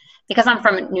network, because I'm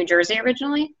from New Jersey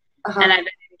originally, and I've been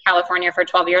in California for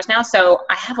 12 years now, so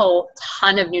I have a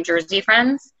ton of New Jersey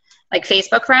friends, like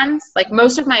Facebook friends. Like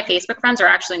most of my Facebook friends are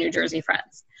actually New Jersey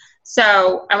friends.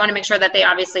 So I want to make sure that they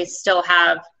obviously still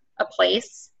have a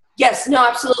place. Yes, no,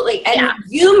 absolutely. And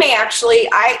you may actually,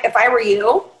 if I were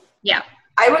you,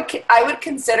 I would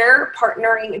consider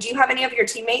partnering. Do you have any of your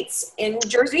teammates in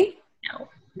Jersey? No.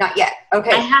 Not yet.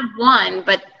 Okay. I have one,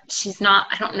 but she's not,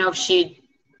 I don't know if she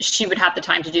would have the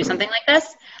time to do something like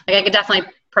this. Like I could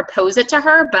definitely propose it to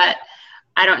her, but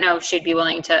I don't know if she'd be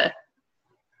willing to.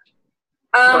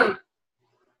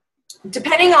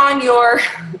 Depending on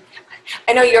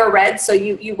I know you're a red, so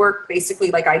you work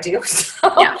basically like I do.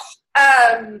 So,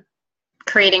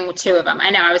 creating two of them.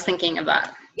 I know, I was thinking of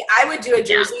that. Yeah, I would do a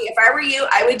Jersey. If I were you,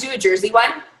 I would do a Jersey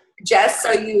one just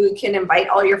so you can invite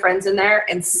all your friends in there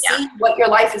and see what your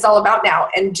life is all about now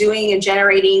and doing and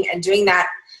generating and doing that,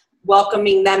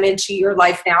 welcoming them into your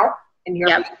life now. And your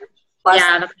plus,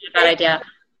 yeah, that's a bad idea.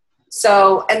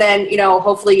 So, and then,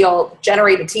 hopefully you'll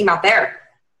generate a team out there.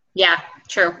 Yeah,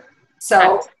 true.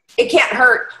 So it can't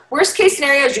hurt. Worst case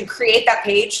scenario is you create that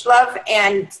page, love,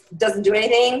 and it doesn't do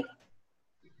anything.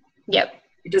 Yep.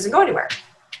 It doesn't go anywhere.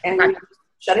 And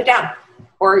shut it down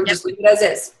or just leave it as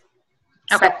is.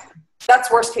 Okay. So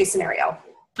that's worst case scenario.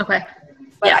 Okay.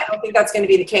 But I don't think that's going to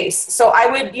be the case. So I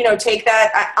would, take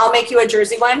that. I'll make you a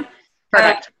Jersey one.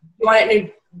 Perfect.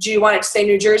 Do you want it to say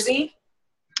New Jersey?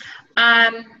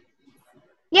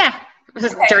 Yeah. This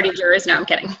is dirty jurors. No, I'm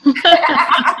kidding.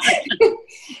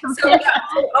 So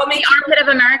I'll make the armpit of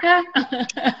America.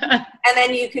 And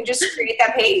then you can just create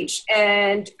that page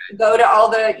and go to all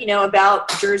the, about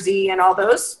Jersey and all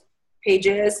those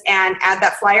pages and add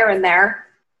that flyer in there.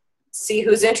 See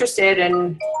who's interested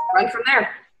and run from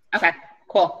there. Okay,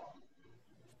 cool.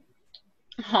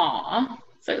 Aw,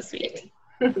 so sweet.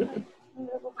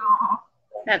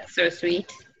 That's so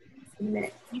sweet.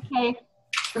 Okay.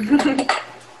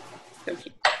 So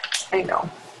cute. I know.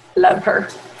 Love her.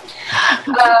 I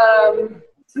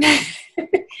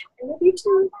love you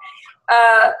too.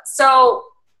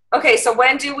 So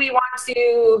when do we want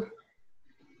to...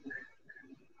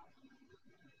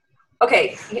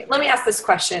 Okay, let me ask this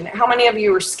question. How many of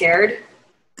you are scared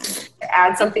to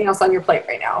add something else on your plate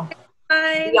right now?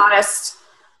 Be honest.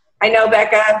 I know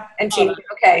Becca and Jean.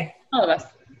 Okay. All of us.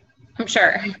 I'm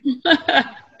sure.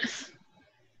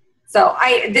 So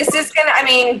I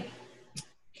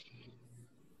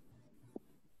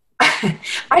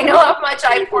know how much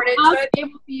I poured into it. It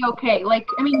will be okay. Like,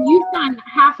 you've done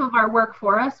half of our work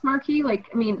for us, Marky. Like,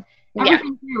 everything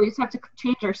here, we just have to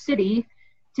change our city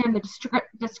to in the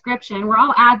description. We're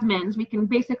all admins. We can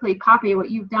basically copy what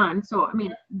you've done. So,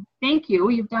 thank you.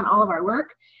 You've done all of our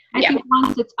work. I think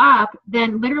once it's up,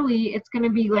 then literally it's going to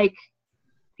be like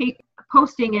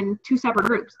posting in two separate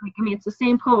groups. Like, it's the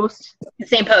same post. The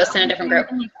same post in a different group.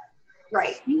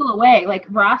 Right. Steal away. Like,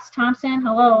 Ross Thompson,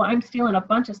 hello, I'm stealing a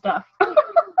bunch of stuff.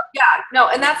 Yeah, no,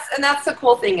 and that's the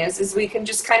cool thing is we can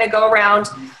just kind of go around.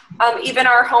 Even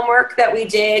our homework that we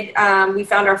did, we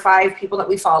found our 5 people that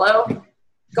we follow.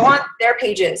 Go on their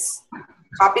pages,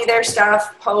 copy their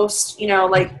stuff, post.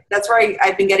 That's where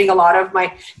I've been getting a lot of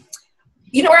my.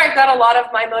 Where I've got a lot of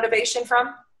my motivation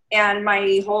from and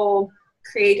my whole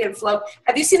creative flow.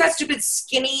 Have you seen that stupid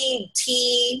skinny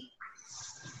tea?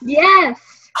 Yes.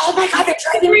 Oh my God, they're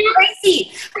driving me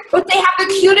crazy. But they have the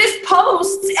cutest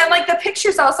posts and like the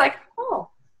pictures. I was like, oh,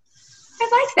 I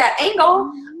like that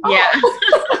angle. Yeah.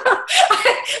 Oh.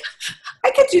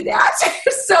 I could do that.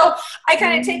 So I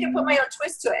kind of take and put my own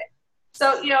twist to it.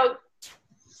 So, you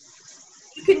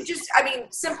can just,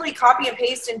 simply copy and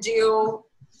paste and do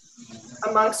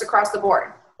amongst across the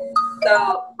board.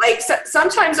 So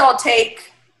sometimes I'll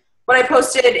take what I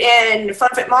posted in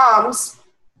FunFit Moms,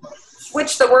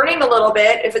 switch the wording a little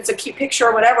bit. If it's a cute picture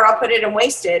or whatever, I'll put it in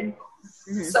wasted.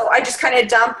 Mm-hmm. So I just kind of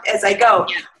dump as I go.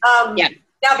 Yeah.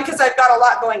 Now, because I've got a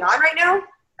lot going on right now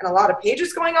and a lot of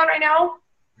pages going on right now,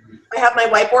 I have my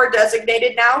whiteboard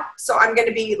designated now. So I'm going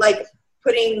to be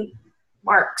putting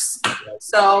marks.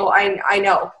 So I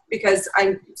know because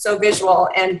I'm so visual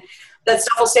and that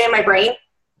stuff will stay in my brain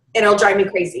and it'll drive me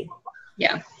crazy.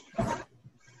 Yeah.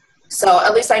 So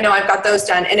at least I know I've got those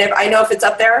done. And if it's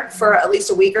up there for at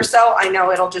least a week or so, I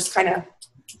know it'll just kind of,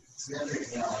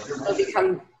 it'll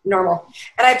become normal.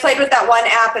 And I played with that one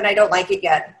app and I don't like it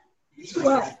yet.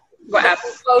 What? What app?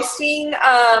 Posting,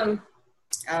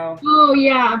 Oh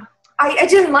yeah. I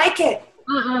didn't like it.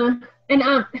 And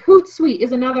Hootsuite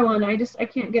is another one. I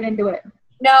can't get into it.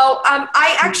 No,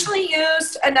 I actually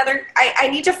used another, I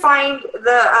need to find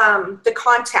the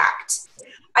contact.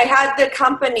 I had the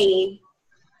company,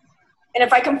 and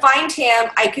if I can find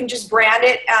him, I can just brand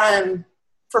it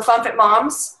for FunFit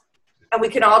Moms, and we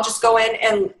can all just go in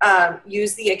and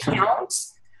use the account.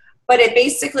 But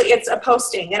it's a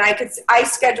posting, and I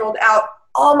scheduled out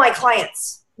all my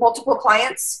clients, multiple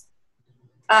clients,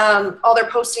 all their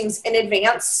postings in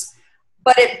advance.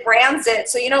 But it brands it,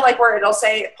 so like where it'll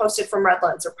say posted from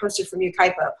Redlands or posted from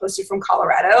Yucaipa, posted from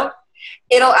Colorado.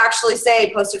 It'll actually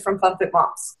say posted from FunFit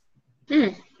Moms.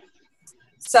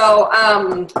 So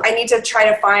I need to try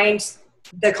to find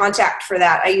the contact for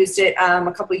that. I used it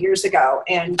a couple years ago,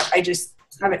 and I just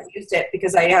haven't used it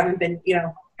because I haven't been,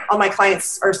 all my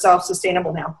clients are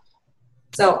self-sustainable now.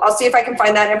 So I'll see if I can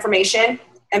find that information,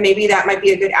 and maybe that might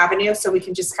be a good avenue so we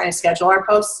can just kind of schedule our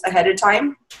posts ahead of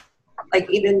time, like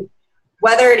even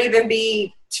whether it even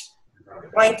be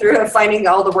going through and finding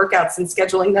all the workouts and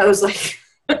scheduling those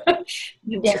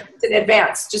in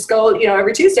advance. Just go,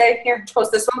 every Tuesday, here,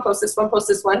 post this one, post this one, post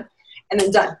this one, and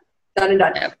then done and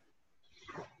done. Yep.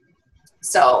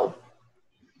 So,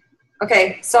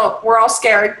 okay, so we're all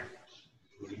scared.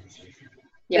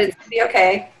 Yeah. It's gonna be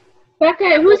okay.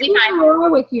 Becca, who's in Aurora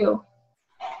with you?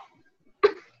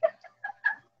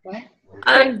 What?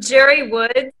 Jerry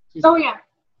Woods. Oh yeah.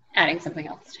 Adding something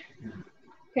else.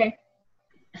 Okay.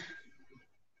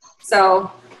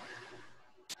 So,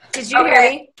 Did you hear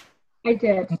me? I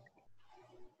did.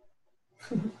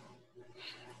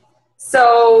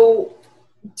 So,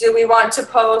 do we want to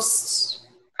post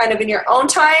kind of in your own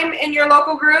time in your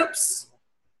local groups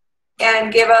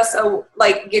and give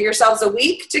yourselves a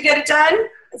week to get it done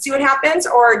and see what happens?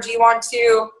 Or do you want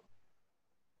to?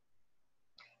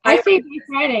 I say by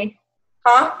Friday.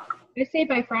 Huh? I say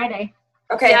by Friday.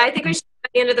 Okay. Yeah, I think we should by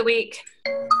the end of the week.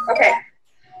 Okay.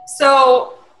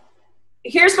 So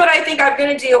here's what I think I'm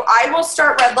going to do. I will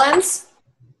start Redlands.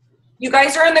 You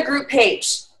guys are in the group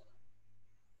page.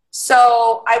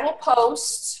 So I will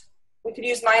post. We could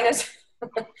use mine as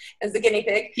the guinea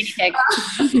pig. Guinea pig.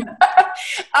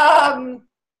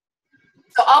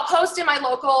 So I'll post in my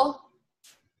local.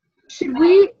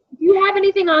 Do you have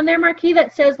anything on there, Marquis,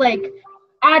 that says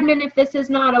admin, if this is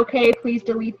not okay, please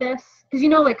delete this?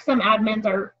 Because some admins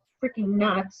are freaking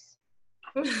nuts.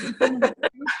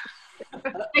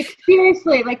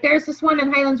 Seriously, there's this one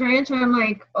in Highlands Ranch, and I'm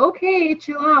like, okay,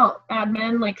 chill out,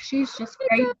 admin. She's just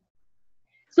great.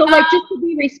 So, just to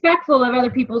be respectful of other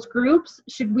people's groups,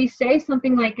 should we say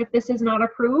something like, if this is not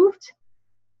approved,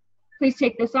 please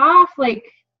take this off?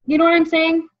 You know what I'm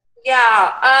saying?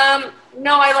 Yeah.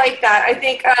 No, I like that. I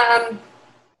think,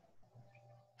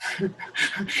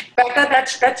 Becca,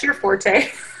 that's your forte.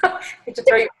 I hate to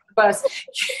throw you on the bus.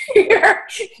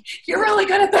 You're really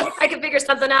good at that. I can figure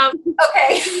something out.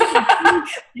 Okay.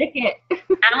 Stick it.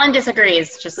 Alan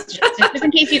disagrees. Just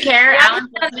in case you care, Alan's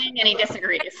listening and he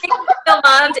disagrees. Still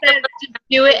loved. Just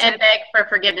do it and beg for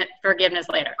forgiveness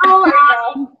later. Oh,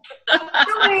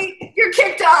 Wait, you're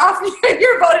kicked off.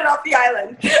 You're voted off the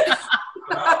island.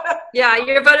 Yeah,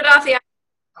 you're voted off the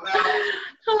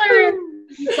Hilarious.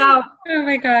 so Oh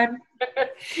my god.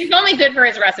 He's only good for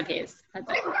his recipes. That's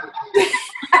it.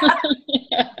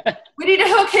 We need to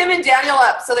hook him and Daniel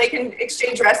up so they can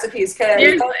exchange recipes.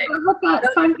 Seriously. we'll hook that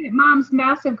FunFit Moms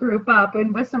massive group up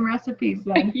and with some recipes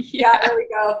then. Yeah, there we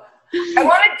go. I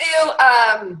want to do,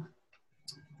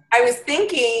 I was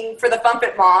thinking for the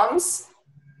FunFit Moms,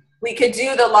 we could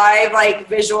do the live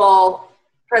visual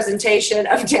presentation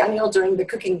of Daniel during the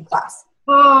cooking class.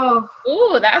 Oh,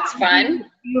 Ooh, that's fun.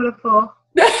 beautiful.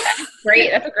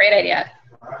 Great. That's a great idea.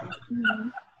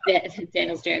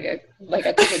 Daniel's doing a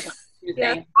cooking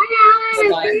Yeah. thing. Hi,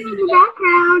 Alan. It's in the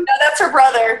background. No, that's her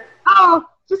brother. Oh,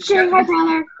 just kidding, my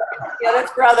brother. Yeah,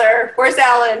 that's brother. Where's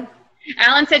Alan?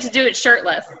 Alan said to do it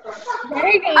shirtless. There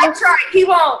you go. I tried. He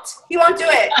won't. He won't do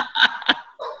it.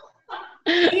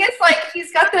 He is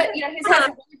he's got the, he has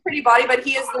a really pretty body, but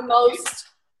he is the most,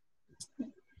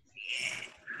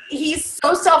 he's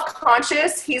so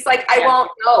self-conscious. He's like, I won't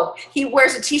go. He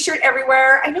wears a t-shirt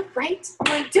everywhere. I know, right?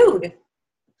 I'm like, dude.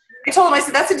 I told him, I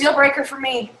said, that's a deal breaker for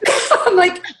me. I'm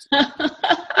like,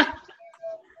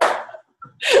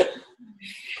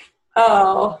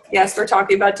 oh, yes, we're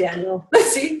talking about Daniel.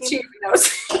 See, she knows.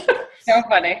 So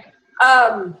funny.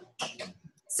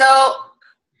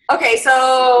 Okay,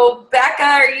 so Becca,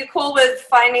 are you cool with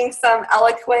finding some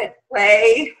eloquent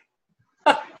way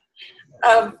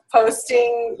of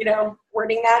posting,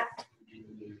 wording that.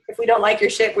 If we don't like your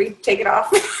shit, we take it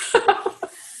off.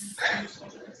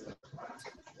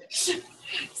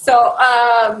 So,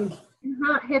 It's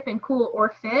not hip and cool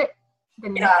or fit,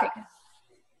 then you Yeah. take it.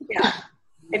 yeah.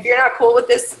 If you're not cool with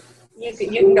this, you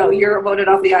can go. You're voted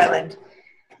off the island.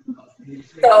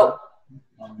 So,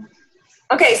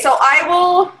 okay, so I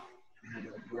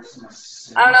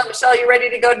don't know, Michelle, you ready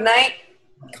to go tonight?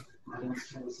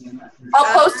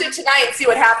 I'll post it tonight and see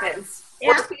what happens. Yeah.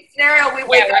 Worst case scenario, we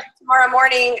wake up tomorrow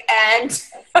morning and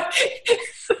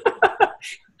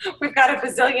we've got a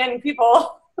bazillion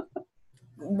people.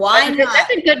 Why not?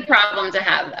 That's a good problem to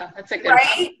have, though. That's a good problem.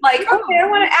 Right? Like, okay, I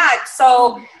want to add.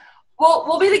 So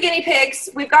we'll be the guinea pigs.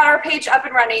 We've got our page up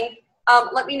and running.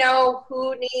 Let me know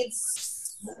who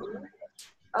needs.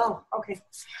 Oh, okay.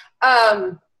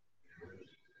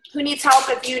 Who needs help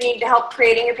if you need help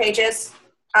creating your pages?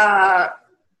 And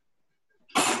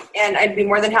I'd be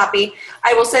more than happy.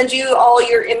 I will send you all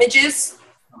your images.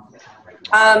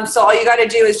 So all you got to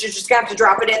do is you're just gonna have to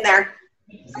drop it in there.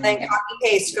 And then copy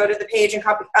paste, go to the page and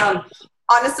copy.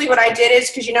 Honestly, what I did is,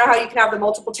 because you know how you can have the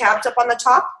multiple tabs up on the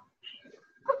top?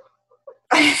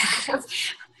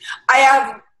 I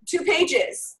have 2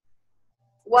 pages.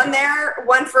 One there,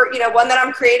 one for, one that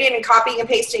I'm creating and copying and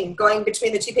pasting, going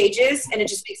between the 2 pages, and it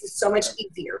just makes it so much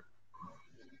easier.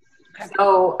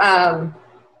 So, and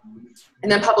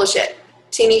then publish it.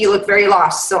 Teeny, you look very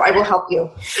lost, so I will help you.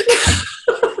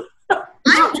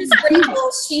 I'm just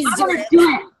grateful she's I'm doing gonna it. do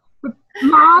it.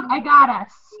 Mog, I got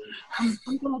us.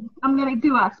 I'm gonna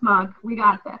do us, Mog. We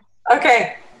got this.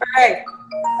 Okay. All right.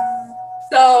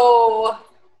 So,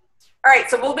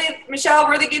 we'll be, Michelle,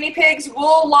 we're the guinea pigs.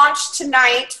 We'll launch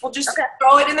tonight. We'll just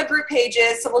throw it in the group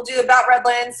pages. So we'll do about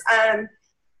Redlands.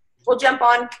 We'll jump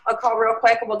on a call real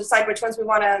quick and we'll decide which ones we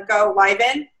want to go live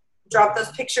in. Drop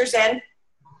those pictures in.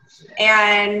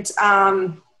 And,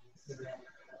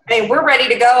 we're ready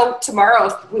to go tomorrow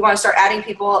if we want to start adding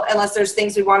people, unless there's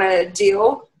things we want to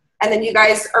do. And then you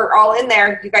guys are all in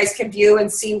there. You guys can view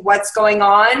and see what's going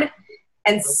on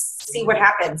and see what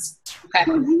happens. Okay.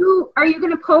 So are you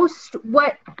going to post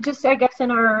what, just I guess in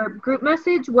our group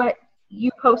message, what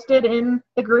you posted in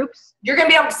the groups? You're going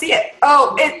to be able to see it.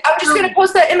 Oh, I'm just going to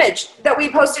post that image that we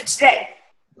posted today.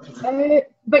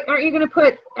 But aren't you going to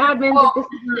put admin that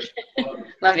this is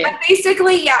Love you. But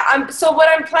basically, yeah. So what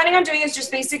I'm planning on doing is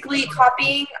just basically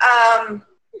copying,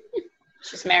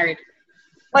 She's married.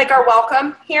 like our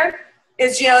welcome here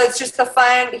is, it's just the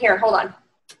fun. Here, hold on.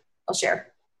 I'll share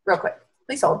real quick.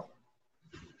 Please hold.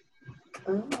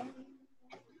 Okay,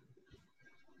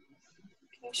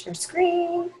 share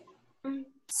screen.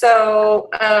 So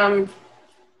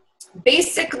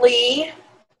basically,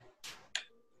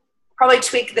 probably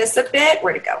tweak this a bit.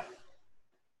 Where'd it go?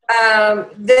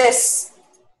 This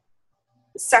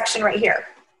section right here.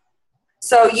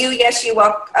 So yes, you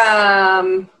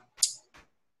welcome.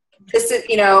 This is,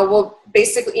 we'll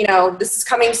basically, this is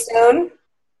coming soon.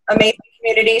 Amazing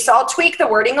community. So I'll tweak the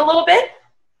wording a little bit.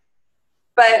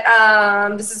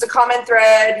 But this is a common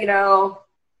thread,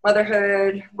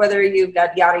 motherhood, whether you've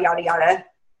got yada, yada, yada.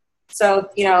 So,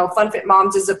 FunFit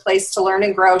Moms is a place to learn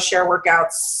and grow, share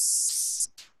workouts,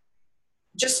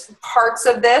 just parts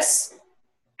of this,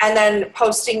 and then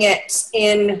posting it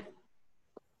in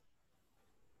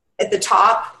at the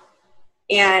top.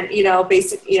 And,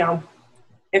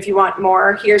 if you want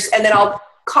more, and then I'll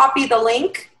copy the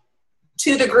link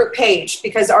to the group page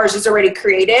because ours is already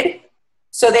created.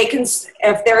 So they can,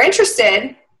 if they're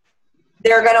interested,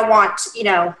 they're going to want,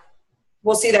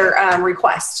 we'll see their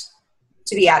request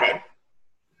to be added.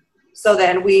 So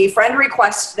then we friend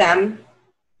request them,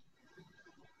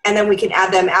 and then we can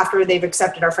add them after they've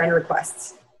accepted our friend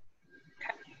requests.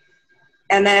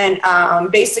 And then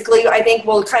basically, I think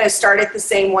we'll kind of start it the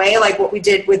same way, like what we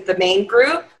did with the main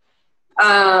group.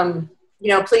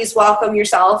 Please welcome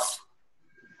yourself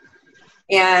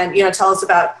and, tell us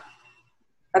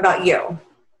about you.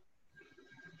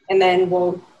 And then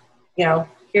we'll,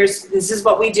 this is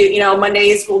what we do.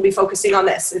 Mondays we'll be focusing on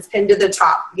this. It's pinned to the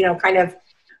top, kind of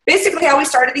basically how we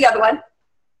started the other one.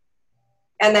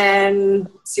 And then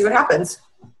see what happens.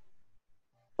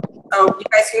 So you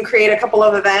guys can create a couple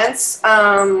of events.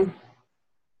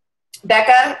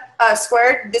 Becca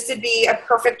Squared, this would be a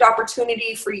perfect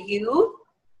opportunity for you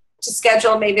to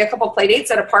schedule maybe a couple play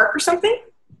dates at a park or something,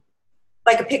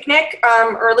 like a picnic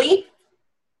early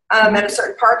at a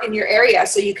certain park in your area,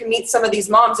 so you can meet some of these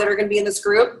moms that are going to be in this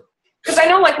group. Because I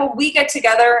know, when we get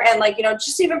together and,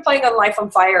 just even playing on Life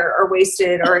on Fire or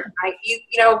Wasted or Ignite,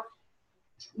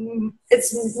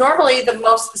 it's normally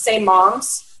the same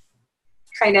moms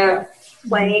kind of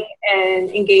playing and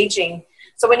engaging.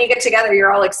 So when you get together,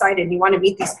 you're all excited and you want to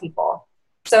meet these people.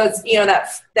 So it's,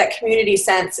 that community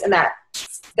sense and that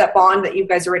bond that you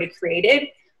guys already created,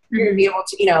 you're going to be able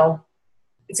to,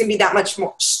 it's going to be that much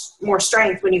more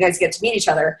strength when you guys get to meet each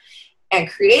other, and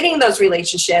creating those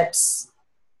relationships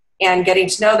and getting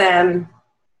to know them.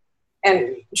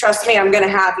 And trust me, I'm going to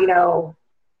have,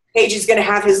 Paige is going to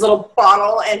have his little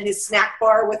bottle and his snack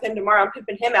bar with him tomorrow. I'm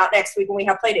pimping him out next week when we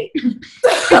have play date.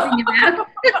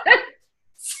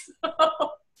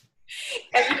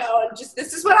 And, just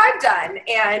this is what I've done.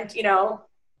 And,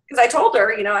 because I told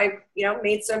her, I,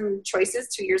 made some choices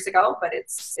 2 years ago, but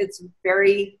it's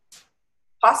very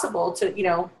possible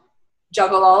to,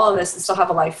 juggle all of this and still have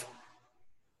a life.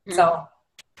 Mm-hmm. So,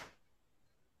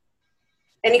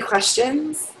 any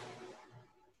questions?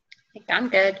 I think I'm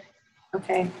good.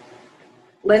 Okay.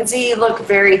 Lindsay, you look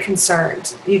very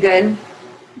concerned. You good?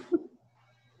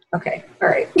 Okay. All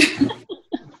right.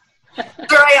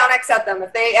 Throw Ionix at them.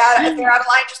 If they're out of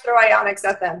line, just throw Ionix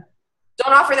at them.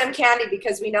 Don't offer them candy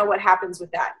because we know what happens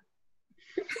with that.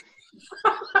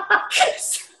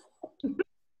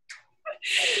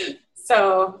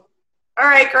 So, all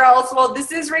right, girls. Well,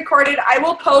 this is recorded. I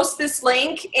will post this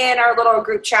link in our little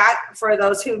group chat for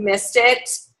those who missed it,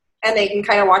 and they can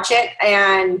kind of watch it.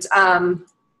 And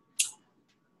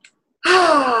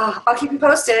I'll keep you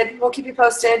posted. We'll keep you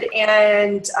posted,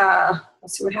 and we'll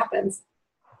see what happens.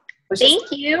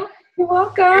 Thank you. You're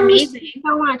welcome. Amazing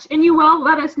so much. And you will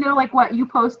let us know what you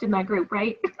post in that group,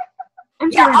 right?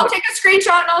 I'll take a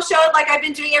screenshot and I'll show it like I've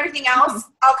been doing everything else.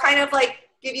 I'll kind of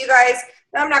give you guys.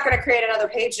 I'm not going to create another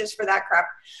page just for that crap.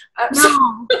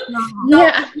 No.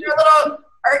 Yeah.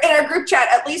 In our group chat,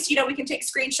 at least, we can take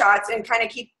screenshots and kind of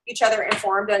keep each other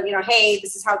informed on, hey,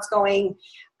 this is how it's going,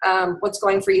 what's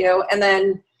going for you. And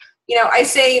then, I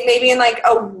say maybe in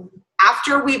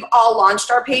after we've all launched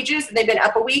our pages, and they've been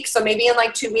up a week, so maybe in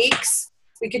 2 weeks,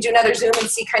 we could do another Zoom and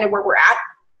see kind of where we're at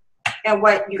and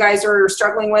what you guys are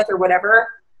struggling with or whatever.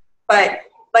 But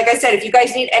like I said, if you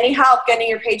guys need any help getting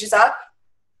your pages up,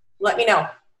 let me know.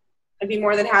 I'd be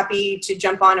more than happy to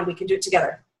jump on and we can do it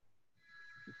together.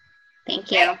 Thank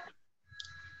you.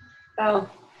 Oh,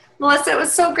 Melissa, it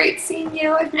was so great seeing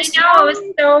you. I know, it was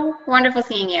so wonderful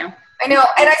seeing you. I know,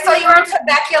 and I saw you were in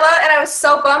Temecula, and I was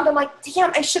so bummed. I'm like,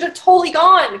 damn, I should have totally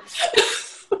gone.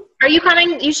 Are you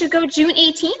coming? You should go June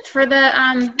 18th for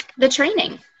the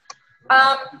training.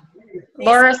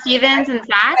 Laura Stevens and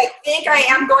Zach. I think I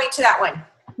am going to that one.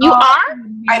 You are?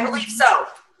 I believe so.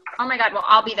 Oh my God! Well,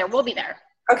 I'll be there. We'll be there.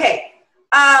 Okay.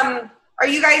 Are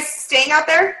you guys staying out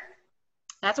there?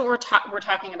 That's what we're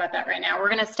talking about that right now. We're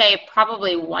gonna stay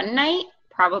probably one night,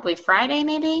 probably Friday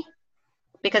maybe,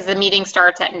 because the meeting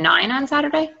starts at 9 on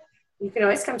Saturday. You can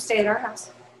always come stay at our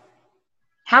house.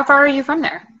 How far are you from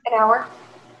there? An hour.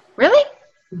 Really?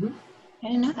 Mm-hmm. I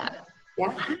didn't know that.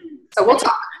 Yeah. So we'll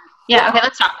talk. Yeah. Okay.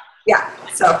 Let's talk. Yeah.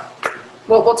 So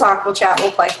we'll talk. We'll chat.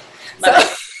 We'll play. So.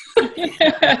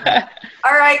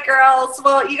 All right, girls.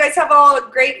 Well, you guys have a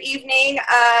great evening.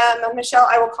 Michelle,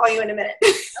 I will call you in a minute.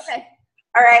 Okay.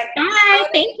 All right. Bye.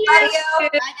 Thank you. Bye, Bye,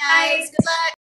 guys. Good luck.